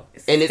even know.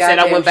 And it said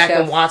I went back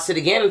and watched it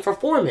again for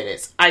 4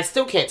 minutes. I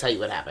still can't tell you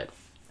what happened.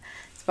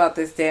 It's about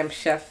this damn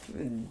chef.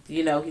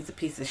 You know, he's a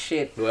piece of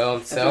shit. Well,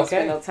 it's okay. Don't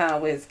spend no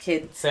time with his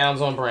kid.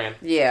 Sounds on brand.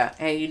 Yeah,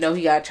 and you know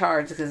he got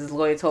charged because his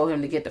lawyer told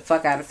him to get the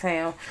fuck out of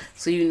town.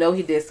 So you know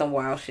he did some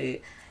wild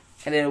shit.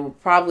 And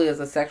it probably was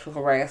a sexual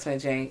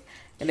harassment jank.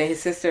 And then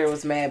his sister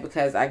was mad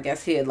because I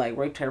guess he had, like,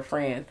 raped her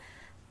friend.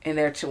 And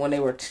when they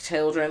were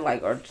children,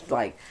 like, or,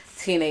 like,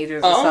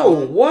 teenagers or something.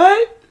 Oh,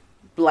 what?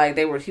 Like,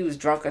 he was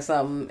drunk or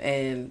something,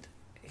 and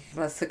he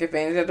must have took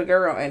advantage of the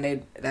girl,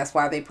 and that's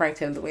why they pranked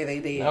him the way they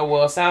did. Oh,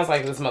 well, it sounds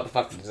like this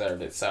motherfucker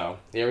deserved it, so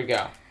there we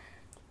go.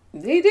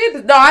 He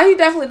did. No, he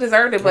definitely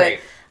deserved it, but right.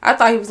 I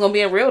thought he was going to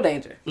be in real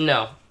danger.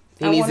 No.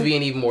 He needs to be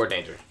in even more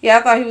danger.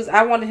 Yeah,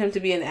 I wanted him to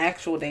be in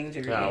actual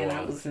danger, and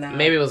I was not.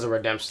 Maybe it was a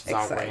redemption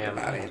song for him.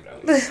 About it.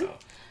 Really know.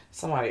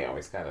 Somebody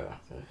always gotta.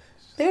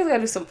 They always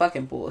gotta do some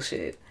fucking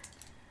bullshit.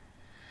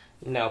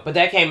 No, but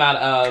that came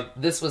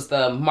out. This was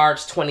the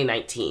March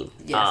 2019.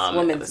 Yes,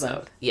 Women's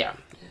Month. Yeah.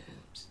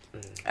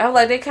 I was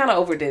like, they kind of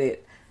overdid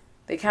it.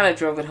 They kind of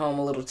drove it home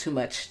a little too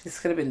much. This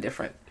could have been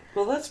different.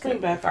 Well, let's bring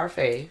back our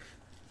fave,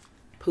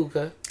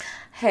 Puka.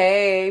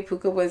 Hey,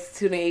 Puka was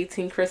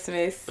 2018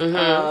 Christmas.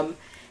 Mm-hmm.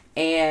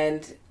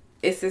 And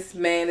it's this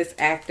man, this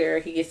actor.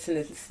 He gets in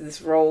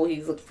this role.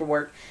 He's looking for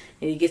work,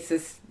 and he gets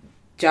this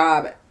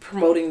job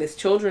promoting this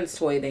children's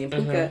toy named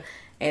Puka. Mm-hmm.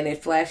 And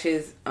it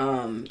flashes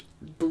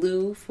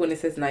blue when it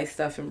says nice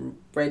stuff and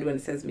red when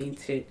it says mean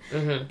shit.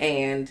 Mm-hmm.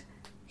 And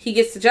he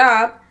gets the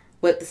job,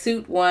 but the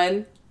suit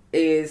one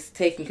is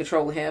taking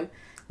control of him.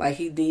 Like,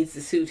 he needs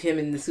the suit. Him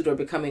and the suit are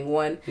becoming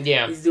one.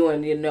 Yeah. He's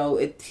doing,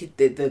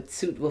 the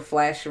suit will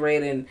flash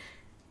red, and,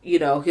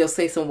 he'll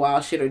say some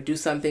wild shit or do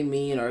something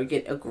mean or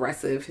get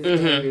aggressive. His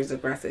behavior is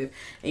aggressive.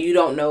 And you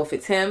don't know if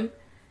it's him.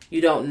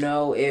 You don't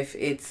know if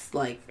it's,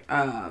 like,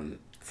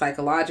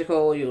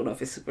 psychological. You don't know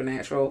if it's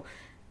supernatural.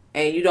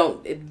 And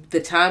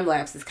the time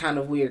lapse is kind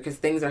of weird because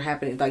things are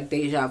happening like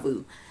deja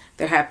vu.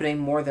 They're happening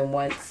more than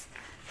once.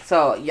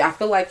 So, yeah, I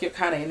feel like you're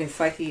kind of in his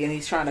psyche and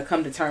he's trying to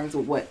come to terms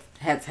with what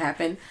has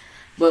happened.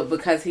 But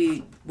because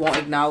he won't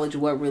acknowledge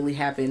what really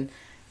happened,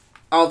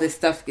 all this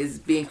stuff is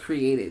being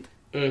created.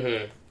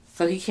 Mm-hmm.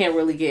 So he can't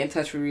really get in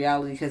touch with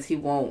reality because he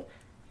won't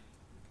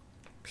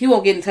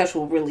get in touch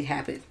with what really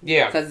happened.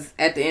 Yeah. Because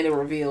at the end it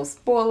reveals,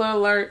 spoiler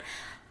alert,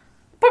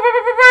 it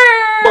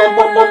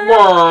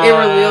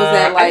reveals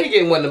that, like,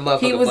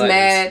 he was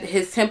mad.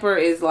 His temper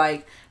is,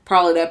 like,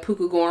 probably that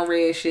Puka going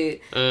red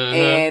shit. Mm-hmm.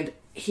 And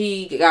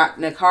he got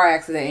in a car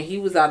accident and he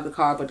was out of the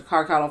car, but the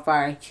car caught on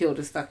fire and killed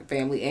his fucking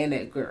family and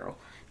that girl,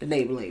 the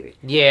neighbor lady.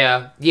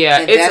 Yeah.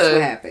 And that's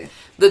what happened.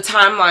 The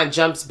timeline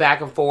jumps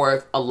back and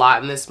forth a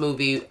lot in this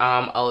movie.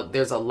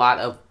 There's a lot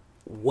of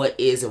what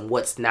is and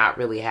what's not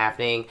really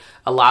happening.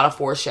 A lot of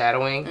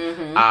foreshadowing.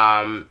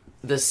 Mm-hmm.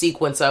 The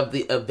sequence of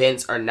the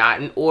events are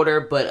not in order,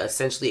 but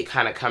essentially it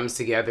kind of comes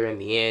together in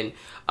the end.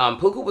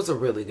 Puka was a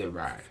really good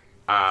ride.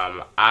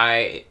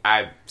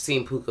 I've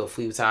seen Puka a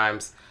few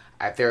times.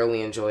 I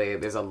thoroughly enjoy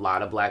it. There's a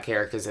lot of black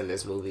characters in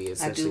this movie.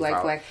 I do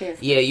like black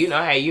characters. Yeah,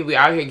 hey, you be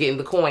out here getting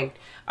the coin.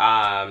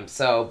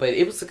 But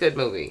it was a good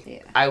movie.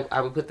 Yeah.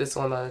 I would put this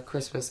on a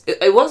Christmas.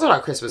 It was on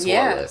our Christmas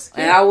horror list.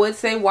 And I would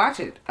say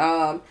watch it.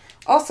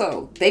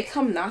 Also, They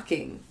Come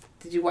Knocking.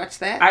 Did you watch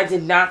that? I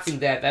did not see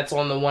that. That's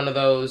on one of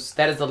those.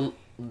 That is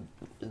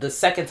the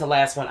second to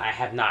last one I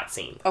have not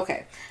seen.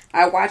 Okay.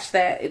 I watched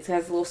that. It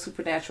has a little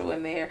supernatural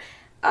in there.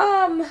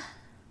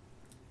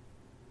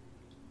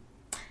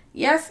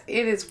 Yes,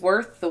 it is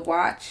worth the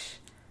watch,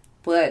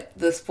 but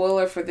the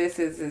spoiler for this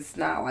is it's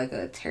not like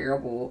a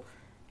terrible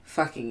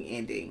fucking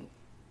ending.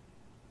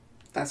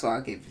 That's why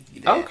I'll give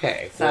you that.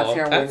 Okay. It's not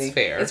terrible that's ending.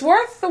 Fair. It's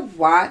worth the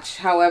watch.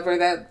 However,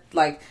 that,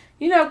 like,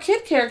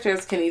 kid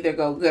characters can either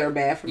go good or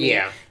bad for me.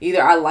 Yeah.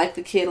 Either I like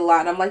the kid a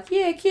lot and I'm like,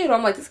 yeah, kid. Or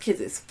I'm like, this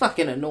kid is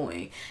fucking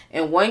annoying.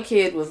 And one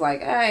kid was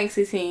like,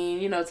 angsty teen,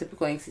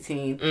 typical angsty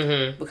teen.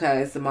 Mm-hmm.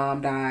 Because the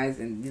mom dies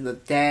and the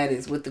dad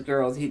is with the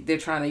girls. They're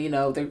trying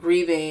to, they're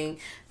grieving,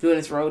 doing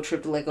this road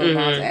trip to let go of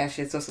mom's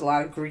ashes. So it's a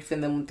lot of grief in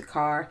them with the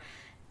car.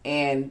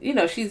 And,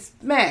 she's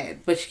mad,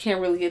 but she can't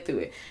really get through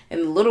it.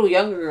 And the little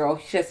younger girl,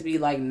 she has to be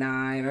like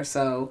 9 or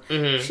so.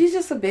 Mm-hmm. She's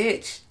just a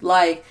bitch.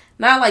 Like,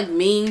 not like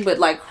mean, but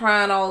like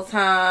crying all the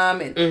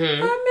time. And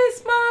I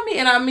miss mommy.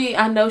 And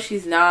I know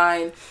she's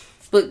 9,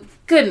 but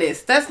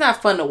goodness, that's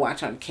not fun to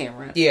watch on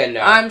camera. Yeah,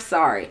 no. I'm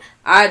sorry.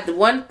 I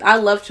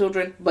love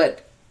children,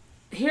 but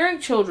hearing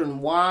children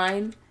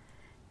whine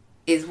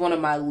is one of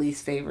my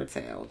least favorite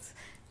sounds.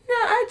 No,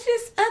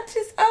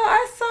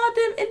 I saw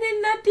them and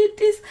then I did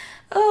this.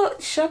 Oh,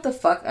 shut the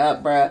fuck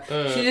up, bruh.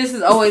 She just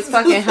is always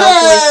fucking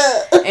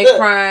helpless and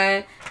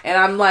crying. And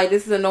I'm like,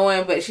 this is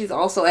annoying, but she's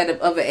also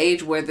of an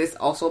age where this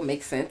also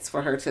makes sense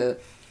for her to,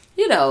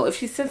 if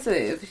she's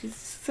sensitive a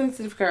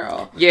sensitive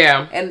girl.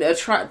 Yeah. And a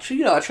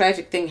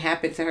tragic thing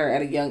happened to her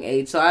at a young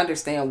age, so I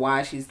understand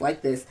why she's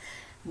like this.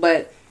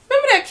 But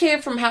remember that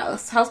kid from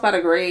House by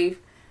the Grave?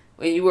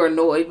 when you were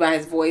annoyed by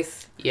his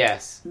voice.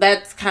 Yes.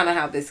 That's kind of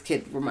how this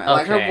kid reminds me.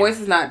 Like, her voice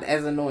is not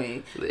as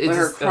annoying. But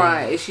her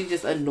crying, she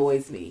just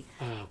annoys me.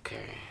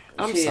 Okay.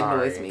 She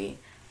annoys me.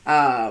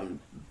 But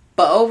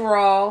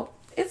overall,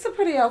 it's a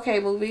pretty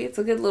okay movie. It's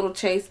a good little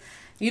chase.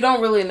 You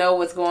don't really know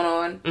what's going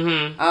on.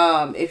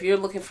 Mm-hmm. If you're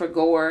looking for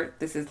gore,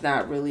 this is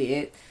not really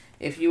it.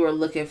 If you are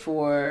looking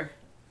for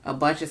a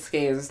bunch of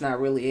scares, it's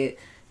not really it.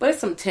 But it's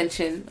some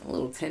tension, a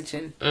little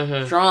tension.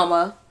 Mm-hmm.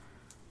 Drama.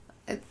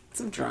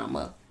 Some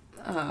drama.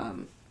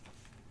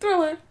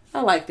 Thriller.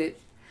 I liked it.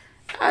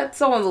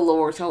 It's on the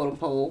lower totem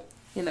pole.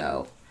 You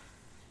know.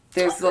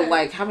 There's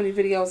how many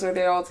videos are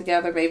there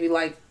altogether? Maybe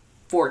like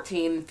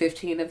 14,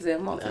 15 of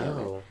them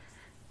altogether. Oh.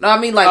 No, I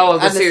mean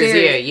the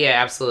series.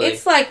 Yeah, absolutely.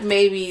 It's like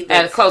maybe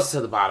closer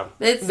to the bottom.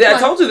 I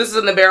told you this is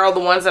in the barrel of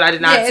the ones that I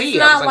did not see.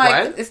 I was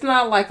like,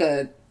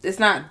 what? It's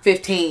not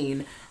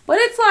 15, but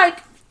it's like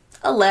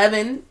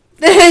 11.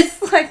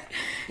 It's like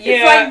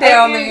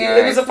down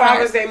there. It was a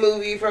Father's Day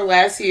movie for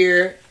last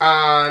year.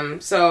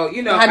 So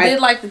I did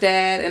like the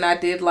dad, and I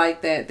did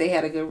like that they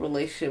had a good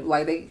relationship.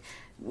 Like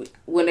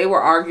when they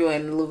were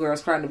arguing, the little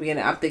girl's crying at the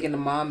beginning. I'm thinking the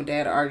mom and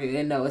dad are arguing.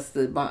 And no, it's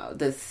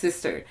the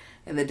sister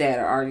and the dad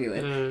are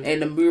arguing.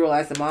 And then we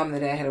realized the mom and the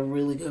dad had a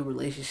really good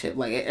relationship.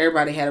 Like,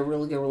 everybody had a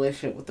really good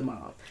relationship with the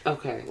mom.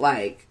 Okay.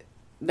 Like,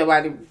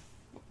 nobody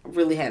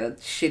really had a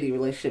shitty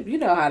relationship. You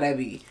know how that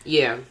be.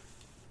 Yeah.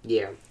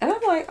 Yeah. And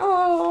I'm like,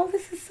 oh,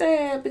 this is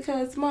sad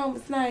because mom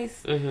was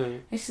nice. Mm-hmm.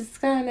 And she's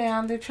gone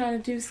now and they're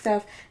trying to do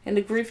stuff. And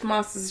the grief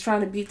monsters is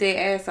trying to beat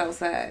their ass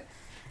outside.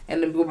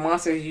 And the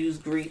monsters use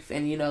grief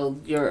and,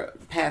 your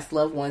past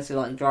loved ones to,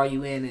 like, draw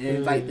you in and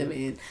invite them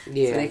in so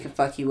they can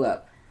fuck you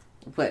up.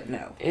 But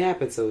no. It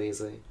happens so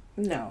easily.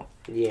 No.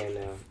 Yeah,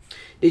 no.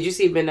 Did you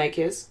see Midnight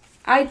Kiss?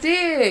 I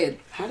did.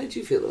 How did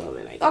you feel about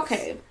Midnight Kiss?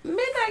 Okay.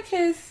 Midnight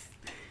Kiss.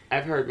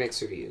 I've heard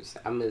mixed reviews.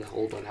 I'm going to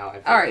hold on how I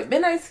feel. All right.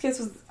 Midnight Kiss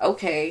was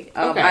okay.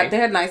 They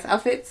had nice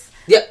outfits.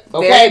 Yep.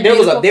 Okay. There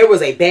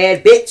was a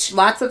bad bitch.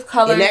 Lots of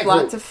colors,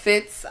 lots of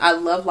fits. I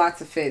love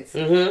lots of fits.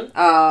 Mm-hmm.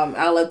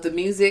 I love the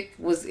music.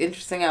 Was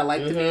interesting. I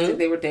liked the music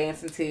they were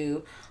dancing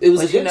to. It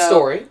was a good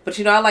story. But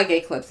I like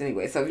gay clubs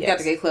anyway. So if you got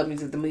the gay club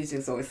music, the music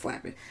is always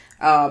slapping.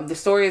 The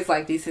story is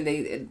like decent.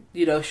 They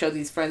show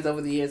these friends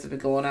over the years have been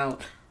going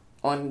out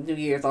on New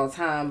Year's all the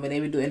time, and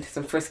they would do into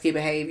some frisky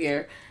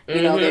behavior.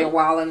 They're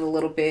wilding a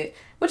little bit,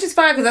 which is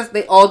fine because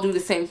they all do the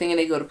same thing, and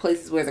they go to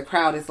places where the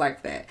crowd is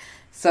like that.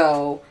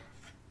 So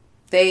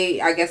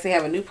I guess they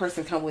have a new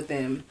person come with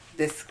them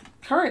this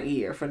current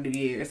year for New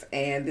Year's,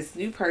 and this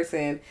new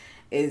person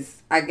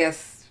is, I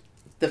guess,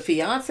 the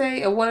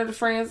fiance of one of the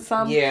friends or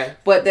something. Yeah.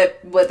 But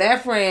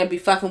that friend be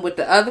fucking with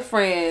the other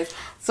friends.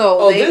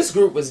 So this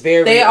group was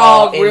they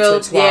all real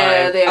intertwined.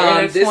 Yeah, they're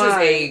intertwined. This is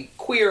a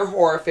queer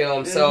horror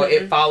film, so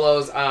it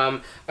follows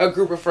a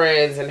group of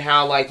friends and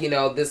how, like,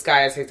 this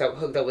guy is hooked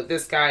up with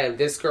this guy, and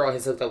this girl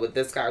has hooked up with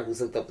this guy who's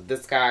hooked up with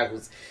this guy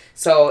who's.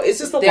 So it's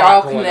just they're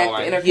lot all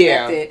connected,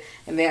 interconnected,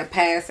 and they have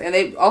past, and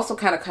they also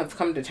kind of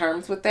come to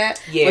terms with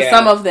that. Yeah. With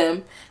some of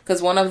them,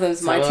 because one of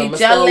them's mighty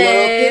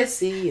jealous,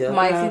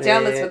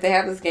 but they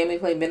have this game they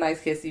play,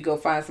 Midnight Kiss. You go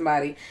find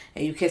somebody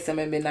and you kiss them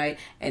at midnight,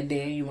 and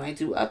then you might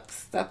do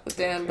stuff with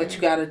them, but you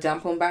gotta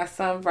dump them by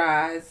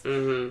sunrise,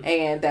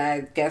 and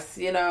I guess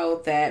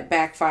that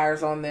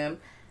backfires on them.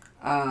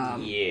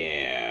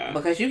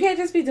 Because you can't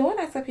just be doing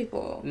that to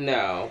people.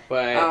 No,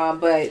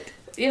 but.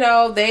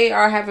 They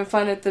are having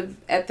fun at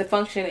the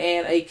function,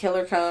 and a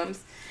killer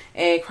comes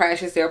and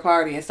crashes their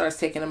party and starts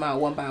taking them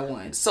out one by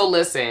one. So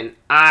listen,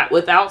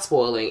 without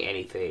spoiling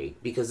anything,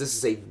 because this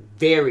is a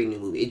very new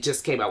movie. It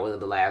just came out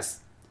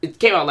it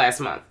came out last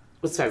month.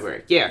 What's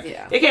February?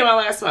 Yeah. It came out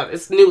last month.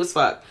 It's new as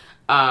fuck.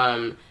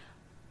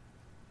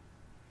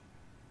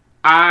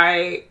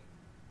 I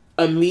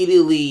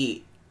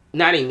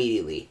not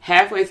immediately,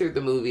 halfway through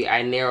the movie,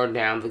 I narrowed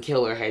down the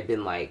killer had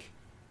been, like,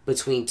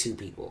 between two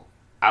people.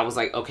 I was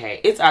like,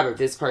 okay, it's either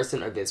this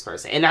person or this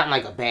person. And not in,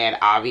 like, a bad,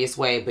 obvious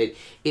way, but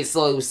it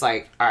slowly was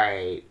like, all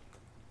right,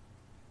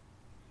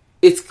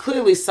 it's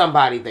clearly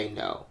somebody they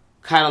know.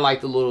 Kind of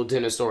like the little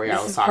dinner story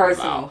I was talking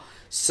about.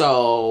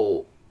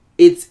 So,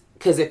 it's,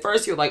 because at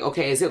first you're like,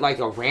 okay, is it like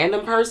a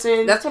random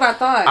person? That's what I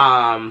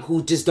thought.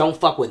 Who just don't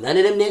fuck with none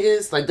of them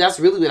niggas? Like, that's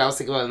really what I was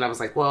thinking about. And I was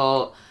like,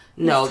 well,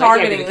 no, that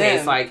can't be the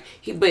case. Like,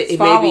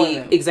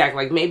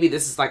 maybe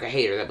this is like a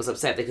hater that was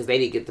upset because they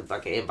didn't get the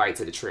fucking invite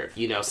to the trip.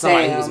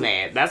 Somebody who's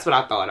mad. That's what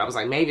I thought. I was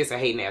like, maybe it's a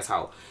hating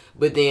asshole.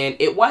 But then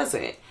it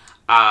wasn't.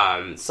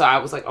 So I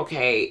was like,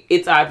 okay,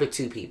 it's either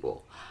two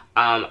people.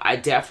 I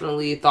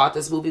definitely thought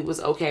this movie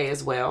was okay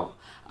as well.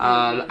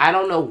 I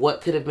don't know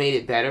what could have made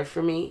it better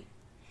for me.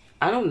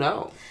 I don't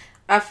know.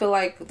 I feel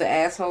like the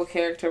asshole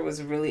character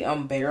was really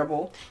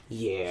unbearable.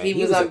 Yeah. He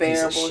was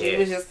unbearable. He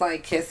was just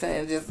like kissing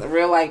and just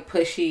real like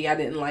pushy. I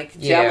didn't like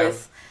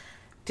jealous.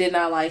 Did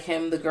not like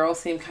him. The girl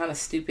seemed kind of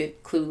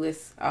stupid,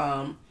 clueless.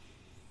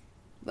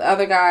 The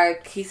other guy,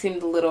 he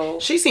seemed a little...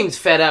 She seems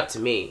fed up to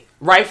me.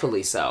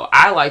 Rightfully so.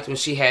 I liked when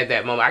she had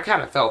that moment. I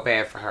kind of felt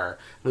bad for her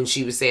when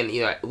she was saying,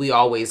 you know, we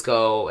always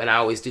go and I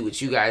always do what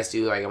you guys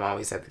do. Like, I'm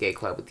always at the gay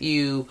club with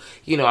you.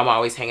 You know, I'm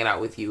always hanging out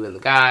with you and the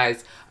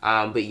guys.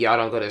 But y'all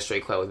don't go to the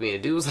straight club with me.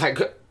 And the dude was like,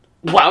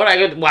 why would I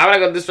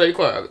go to the straight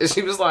club? And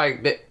she was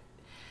like...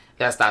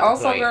 That's not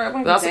also, the point.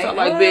 Girl, but also felt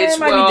like, bitch, it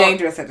might be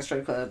dangerous at the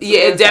straight club. So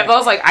yeah, I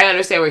was like, I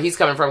understand where he's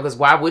coming from, because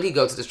why would he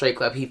go to the straight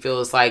club? He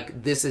feels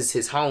like this is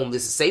his home,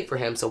 this is safe for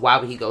him, so why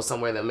would he go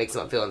somewhere that makes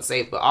him feel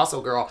unsafe? But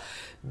also, girl,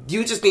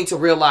 you just need to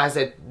realize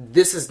that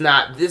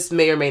this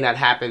may or may not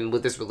happen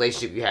with this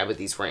relationship you have with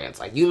these friends.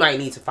 Like, you might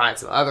need to find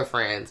some other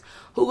friends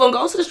who gonna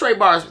go to the straight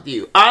bars with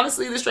you.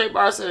 Honestly, the straight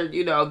bars are,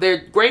 you know, they're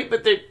great,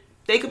 but they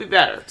could be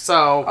better.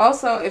 So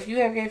also, if you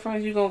have gay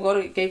friends, you're gonna go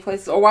to gay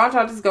places, or why don't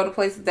y'all just go to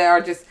places that are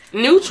just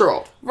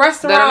neutral,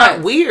 restaurants that are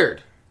not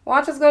weird? Why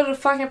don't you just go to the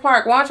fucking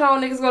park? Why don't y'all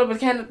niggas go to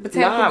Botanical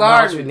Gardens?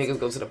 Why don't you niggas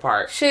go to the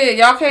park? Shit,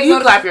 y'all can't go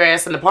to... clap your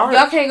ass in the park.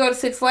 Y'all can't go to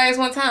Six Flags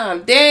one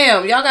time.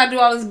 Damn, y'all gotta do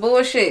all this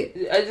bullshit.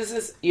 This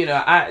is, you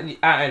know,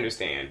 I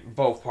understand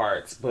both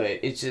parts, but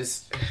it's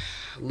just...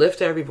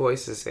 Lift every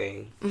voice to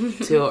sing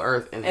till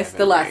earth and heaven. It's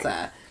still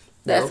outside.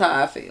 That's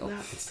how I feel.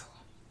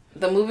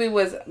 The movie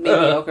was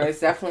mediocre. It's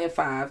definitely a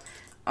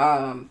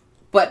 5.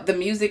 But the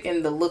music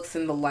and the looks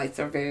and the lights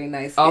are very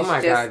nice. Oh it's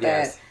my just God,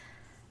 that, yes.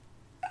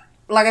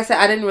 Like I said,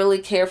 I didn't really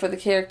care for the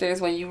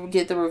characters. When you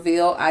get the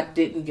reveal, I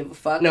didn't give a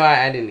fuck. No,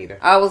 I didn't either.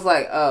 I was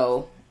like,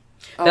 oh.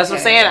 Okay. That's what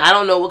I'm saying. I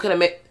don't know what could have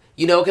made...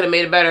 You know what could have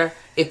made it better?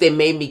 If they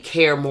made me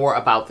care more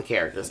about the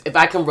characters. If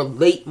I can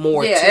relate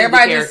more to the characters. Yeah,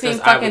 everybody just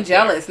seemed fucking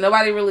jealous.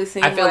 Nobody really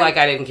seemed I feel like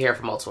I didn't care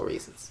for multiple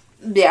reasons.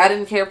 Yeah, I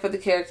didn't care for the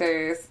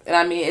characters. And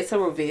I mean, it's a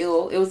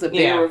reveal. It was a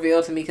big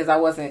reveal to me because I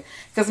was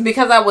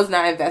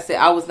not invested.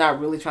 I was not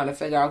really trying to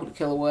figure out who the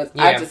killer was.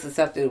 Yeah. I just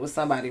accepted it was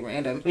somebody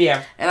random.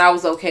 Yeah. And I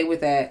was okay with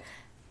that.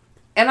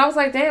 And I was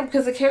like, damn,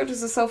 because the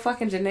characters are so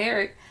fucking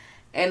generic.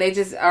 And they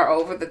just are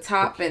over the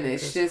top. And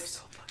it's just...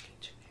 so fucking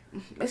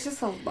generic. It's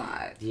just a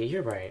lot. Yeah,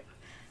 you're right.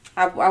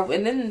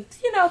 And then,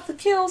 you know, the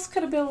kills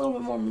could have been a little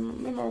bit more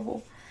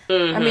memorable.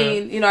 Mm-hmm. I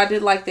mean, you know, I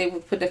did like they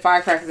would put the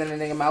firecrackers in the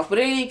nigga mouth, but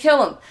they didn't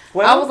kill him.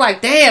 Well, I was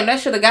like, damn,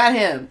 that should have got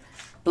him.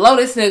 Blow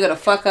this nigga the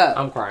fuck up.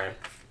 I'm crying.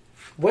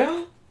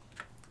 Well.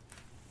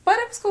 But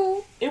it was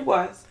cool. It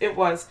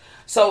was.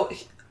 So,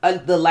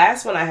 the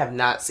last one I have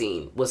not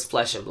seen was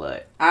Flesh and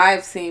Blood.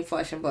 I've seen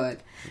Flesh and Blood.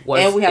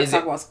 And we have to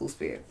talk about School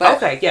Spirit. But,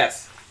 okay,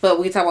 yes. But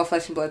we can talk about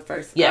Flesh and Blood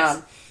first.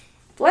 Yes.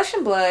 Flesh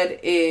and Blood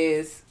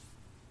is...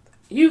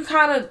 it's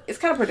kind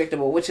of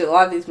predictable, which a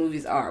lot of these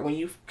movies are. When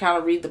you kind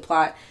of read the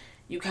plot,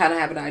 you kind of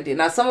have an idea.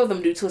 Now, some of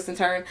them do twist and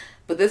turn,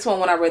 but this one,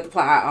 when I read the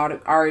plot,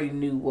 I already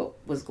knew what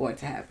was going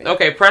to happen.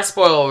 Okay, press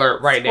spoiler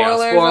alert right now.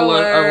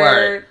 Spoiler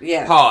alert.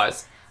 Yes.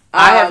 Pause.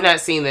 I have not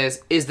seen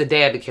this. Is the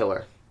dad the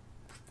killer?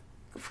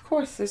 Of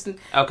course.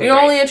 Okay, you're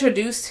only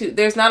introduced to...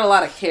 There's not a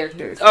lot of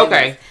characters.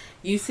 Okay.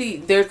 You see,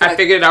 there's... I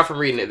figured it out from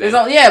reading it then.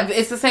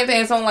 It's the same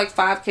thing. It's only like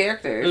 5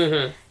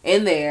 characters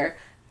in there.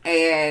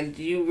 And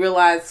you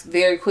realize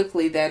very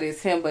quickly that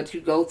it's him, but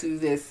you go through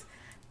this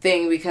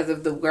thing because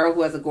of the girl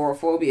who has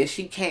agoraphobia.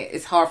 She can't...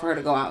 It's hard for her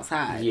to go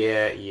outside.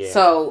 Yeah.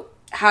 So,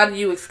 how do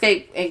you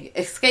escape?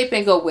 Escape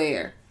and go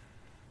where?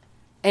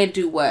 And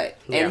do what?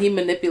 Yeah. And he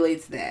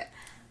manipulates that.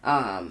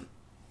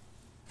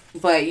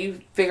 But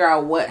you figure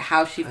out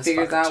how she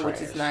figures out, which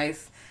is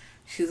nice.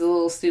 She's a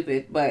little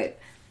stupid, but,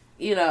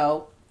 you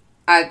know,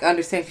 I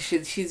understand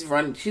because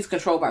she's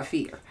controlled by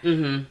fear.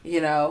 Mm-hmm. You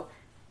know?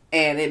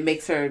 And it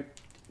makes her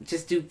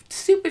just do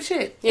stupid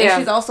shit. Yeah.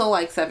 And she's also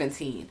like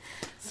 17.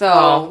 So...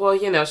 Oh, well,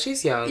 you know,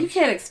 she's young. You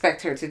can't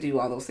expect her to do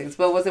all those things.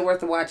 But was it worth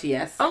the watch?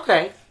 Yes.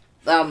 Okay.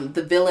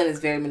 The villain is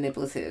very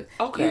manipulative.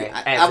 Okay.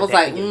 I was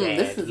like,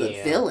 this is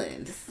a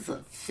villain. This is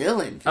a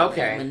villain.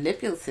 Okay.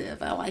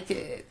 Manipulative. I like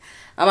it.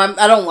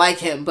 I don't like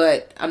him,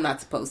 but I'm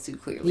not supposed to,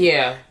 clearly.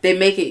 Yeah. They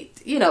make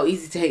it, you know,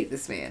 easy to hate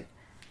this man.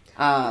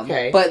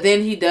 Okay. But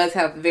then he does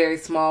have very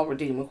small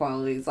redeeming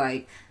qualities,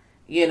 like,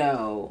 you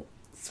know,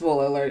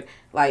 spoiler alert,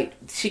 like,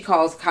 she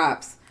calls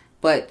cops,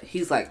 but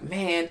he's like,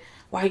 man,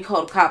 why he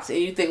called cops? And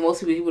you think most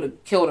people, he would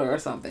have killed her or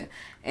something.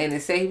 And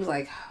instead he was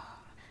like,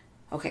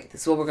 okay,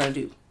 this is what we're going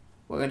to do.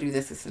 We're going to do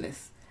this, this, and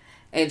this.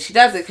 And she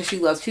does it because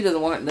she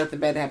doesn't want nothing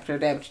bad to happen to her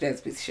dad, but your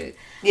dad's a piece of shit.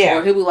 Yeah.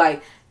 Or he'll be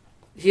like,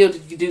 he'll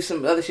do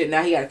some other shit.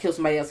 Now he got to kill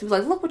somebody else. He was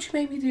like, look what you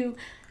made me do.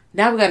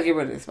 Now we got to get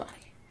rid of this body.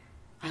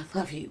 I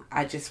love you.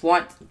 I just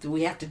want,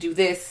 we have to do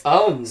this.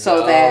 Oh, no.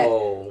 So that,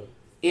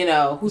 you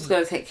know, who's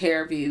going to take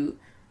care of you?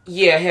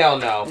 Yeah, hell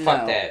no.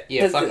 Fuck that.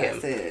 Yeah, fuck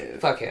him.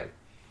 Fuck him.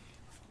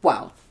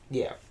 Wow.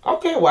 Yeah.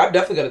 Okay, well, I'm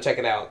definitely going to check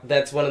it out.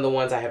 That's one of the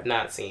ones I have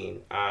not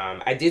seen.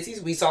 I did see,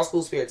 we saw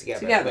School Spirit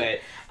together. But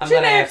I'm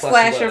going to add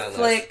slasher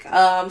flick,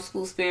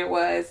 School Spirit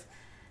was.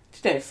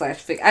 Generic slasher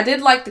flick. I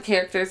did like the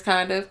characters,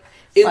 kind of.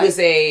 It was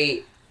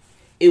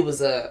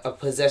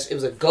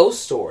a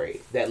ghost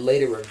story that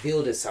later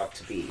revealed itself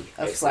to be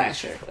a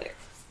slasher flick.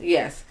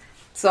 Yes.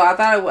 So I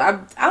thought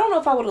I don't know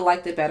if I would have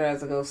liked it better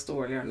as a ghost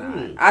story or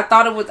not. I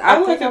thought it was. I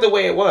liked it the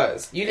way it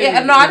was. You didn't?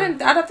 Yeah, no, I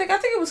didn't. I think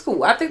it was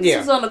cool. I think this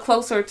was on the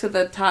closer to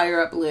the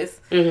higher up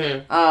list.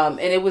 Mm-hmm. And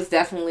it was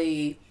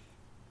definitely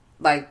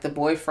like the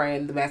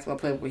boyfriend, the basketball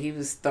player, where he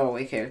was a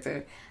throwaway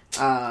character.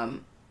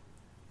 Somebody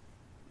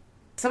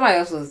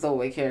else was a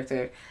throwaway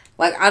character.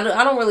 Like I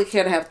don't really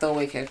care to have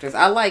throwaway characters.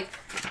 I like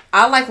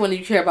when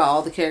you care about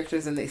all the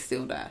characters and they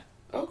still die.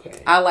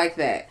 Okay. I like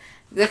that.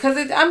 Because,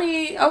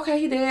 okay,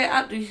 he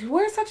did.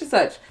 Where's such and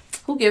such?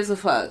 Who gives a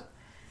fuck?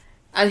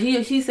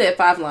 He said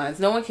 5 lines.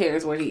 No one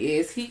cares where he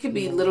is. He could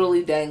be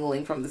literally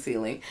dangling from the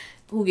ceiling.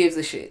 Who gives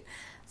a shit?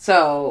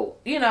 So,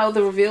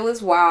 the reveal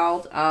is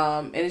wild.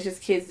 And it's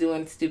just kids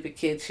doing stupid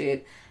kid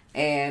shit.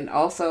 And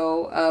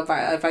also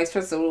a vice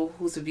principal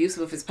who's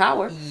abusive of his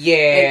power. Yeah.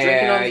 And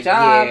drinking on the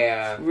job.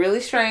 Yeah. Really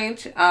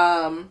strange. He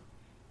got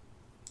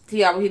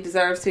what he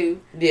deserves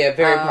to. Yeah,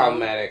 very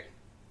problematic.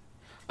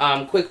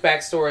 Quick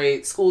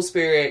backstory, School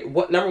Spirit.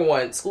 Number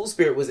one, School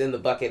Spirit was in the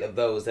bucket of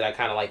those that I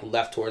kind of like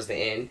left towards the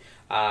end.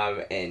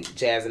 And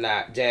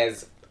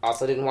Jazz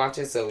also didn't watch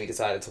it, so we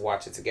decided to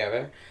watch it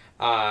together.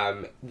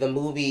 The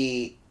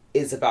movie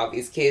is about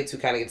these kids who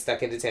kind of get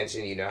stuck in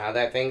detention. You know how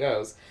that thing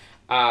goes.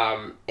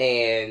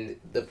 And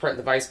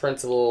the vice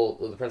principal,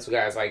 the principal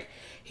guy is like,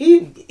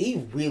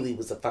 he really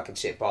was a fucking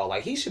shitball.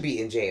 Like, he should be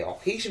in jail.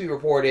 He should be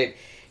reported.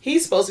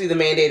 He's supposed to be the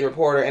mandated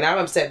reporter, and I'm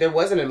upset there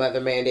wasn't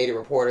another mandated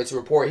reporter to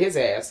report his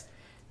ass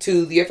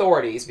to the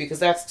authorities, because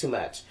that's too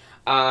much.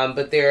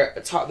 But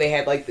they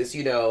had like this,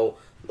 the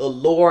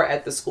lore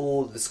at the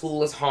school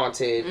is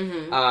haunted,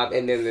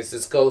 and then there's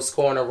this ghost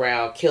going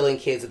around killing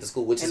kids at the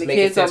school, which is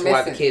making sense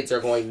why the kids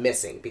are going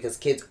missing, because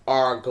kids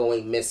are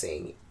going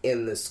missing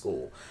in the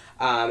school.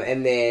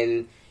 And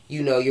then,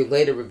 you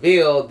later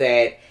reveal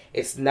that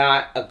it's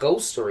not a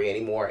ghost story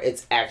anymore,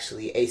 it's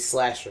actually a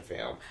slasher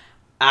film.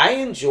 I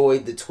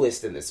enjoyed the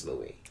twist in this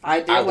movie.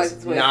 I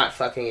was not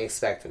fucking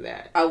expecting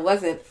that. I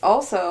wasn't.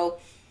 Also,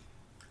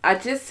 I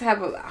just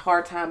have a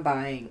hard time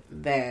buying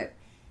that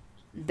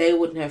they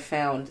wouldn't have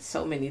found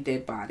so many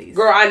dead bodies.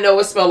 Girl, I know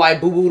it smelled like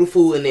boo-boo the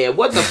food in there.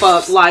 What the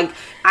fuck?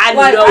 I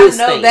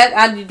know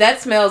that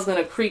smell is going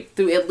to creep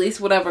through at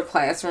least whatever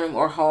classroom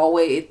or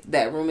hallway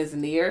that room is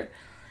near.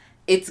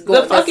 It's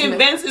going. The fucking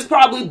vents is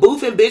probably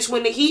boofing, bitch,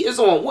 when the heat is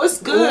on.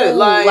 What's good?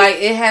 Ooh,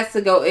 it has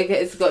to go.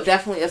 It's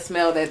definitely a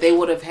smell that they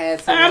would have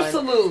had.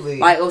 Absolutely.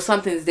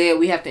 Something's dead.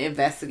 We have to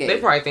investigate. They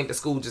probably think the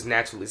school just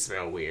naturally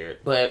smell weird,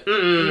 but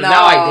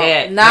not like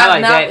that. Not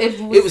like that.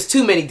 It was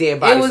too many dead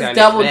bodies. It was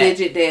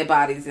double-digit dead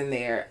bodies in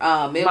there.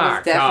 It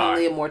was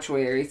definitely a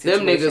mortuary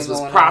situation. Them niggas was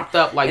propped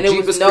up like, and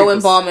it was no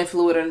embalming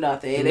fluid or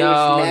nothing. It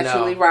was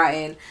naturally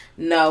rotten.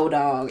 No,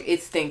 dog.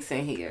 It stinks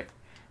in here.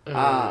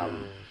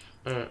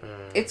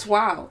 It's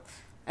wild.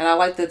 And I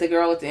like that the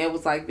girl at the end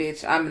was like,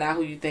 bitch, I'm not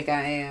who you think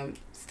I am.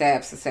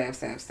 Stab.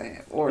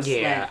 Or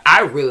smack.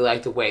 I really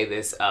like the way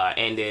this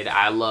ended.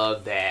 I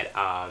love that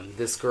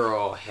this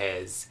girl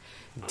has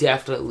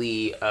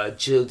definitely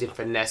jigged and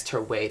finessed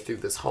her way through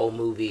this whole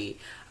movie.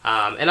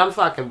 And I'm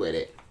fucking with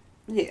it.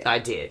 Yeah. I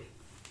did.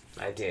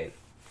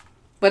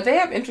 But they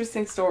have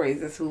interesting stories,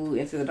 this Hulu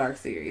Into the Dark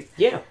series.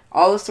 Yeah.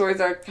 All the stories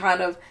are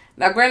kind of...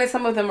 Now, granted,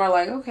 some of them are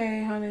like,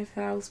 okay, honey's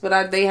house.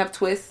 But they have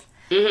twists.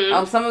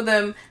 Mm-hmm. Some of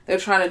them, they're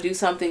trying to do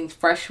something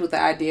fresh with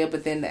the idea,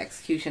 but then the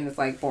execution is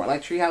like boring.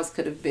 Like Treehouse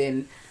could have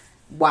been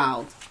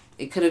wild.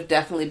 It could have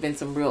definitely been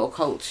some real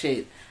occult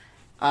shit.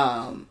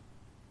 But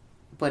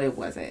it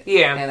wasn't.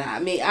 Yeah. And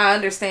I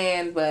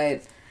understand,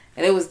 and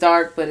it was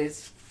dark, but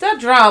it's the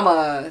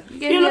drama.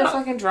 Give me a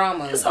fucking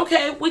drama. It's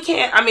okay. We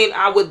can't,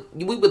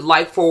 we would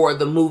like for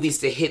the movies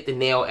to hit the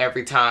nail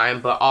every time,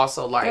 but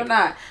also like... They're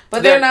not.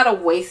 But they're not a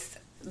waste.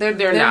 They're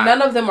not.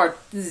 None of them are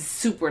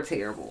super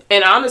terrible.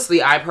 And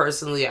honestly, I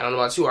personally, I don't know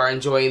about you, are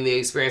enjoying the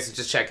experience of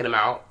just checking them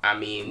out.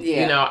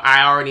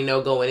 I already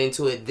know going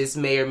into it, this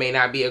may or may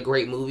not be a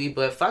great movie,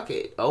 but fuck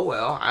it. Oh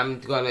well,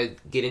 I'm going to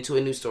get into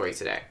a new story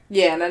today.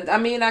 Yeah,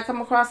 and I come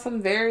across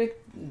some very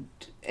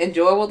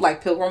enjoyable,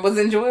 like Pilgrim was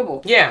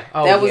enjoyable. Yeah.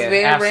 That was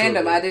very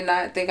random. I did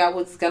not think I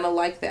was going to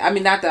like that.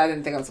 Not that I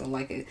didn't think I was going to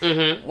like it.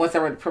 Mm-hmm. Once I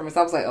read the premise,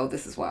 I was like, oh,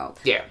 this is wild.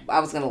 Yeah.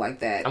 I was going to like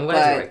that. I'm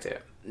glad you liked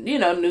it. New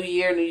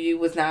Year, New You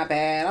was not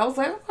bad. I was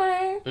like,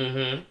 okay,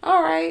 mm-hmm.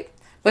 All right.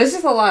 But it's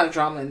just a lot of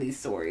drama in these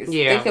stories.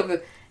 Yeah. Think of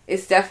it,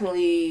 it's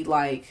definitely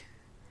like,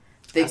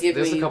 there's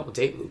a couple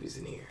date movies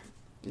in here.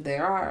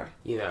 There are.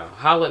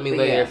 Holler at me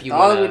later if you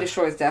want. All That We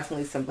Destroy is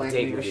definitely some Black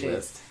Mirror shit.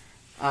 It's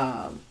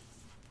a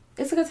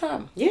good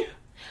time. Yeah.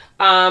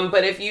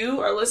 But if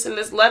you are listening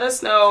to this, let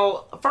us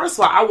know. First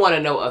of all, I want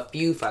to know a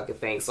few fucking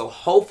things. So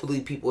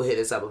hopefully people hit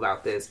us up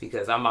about this,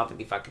 because I'm about to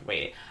be fucking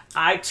waiting.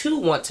 I too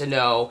want to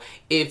know,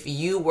 if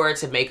you were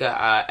to make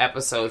a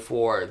episode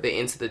for the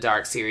Into the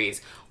Dark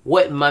series,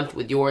 what month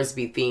would yours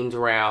be themed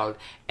around?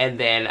 And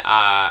then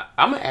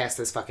I'm going to ask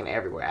this fucking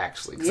everywhere,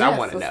 actually, because I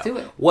want to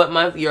know what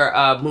month your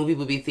movie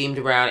would be themed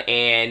around.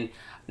 And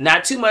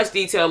not too much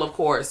detail, of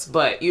course,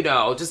 but,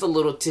 just a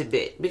little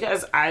tidbit,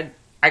 because I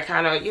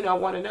kind of,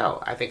 want to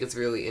know. I think it's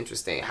really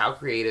interesting how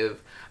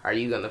creative are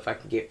you gonna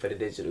fucking get for the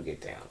digital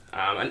get down?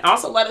 And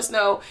also let us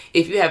know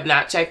if you have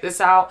not checked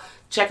this out.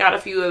 Check out a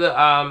few of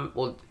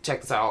the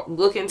check this out.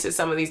 Look into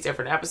some of these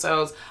different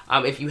episodes.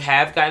 If you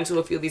have gotten to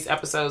a few of these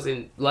episodes,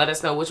 and let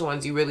us know which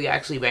ones you really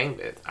actually banged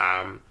with.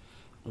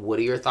 What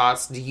are your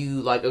thoughts? Do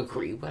you like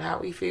agree with how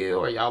we feel,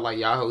 or y'all like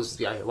y'all hosts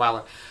be out here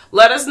wilding?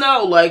 Let us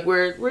know. Like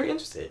we're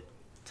interested.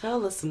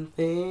 Tell us some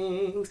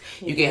things.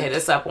 You can hit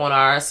us up on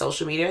our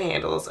social media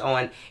handles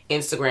on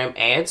Instagram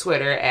and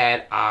Twitter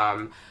at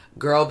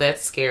Girl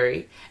That's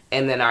Scary,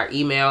 and then our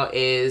email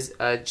is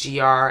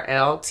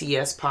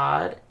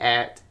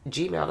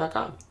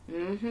grltspod@gmail.com.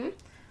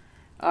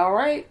 All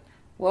right.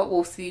 Well,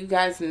 we'll see you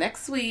guys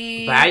next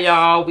week. Bye,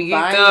 y'all. We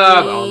geeked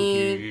up.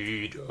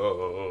 Geeked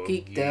up.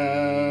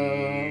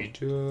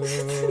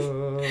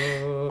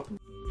 Geeked up.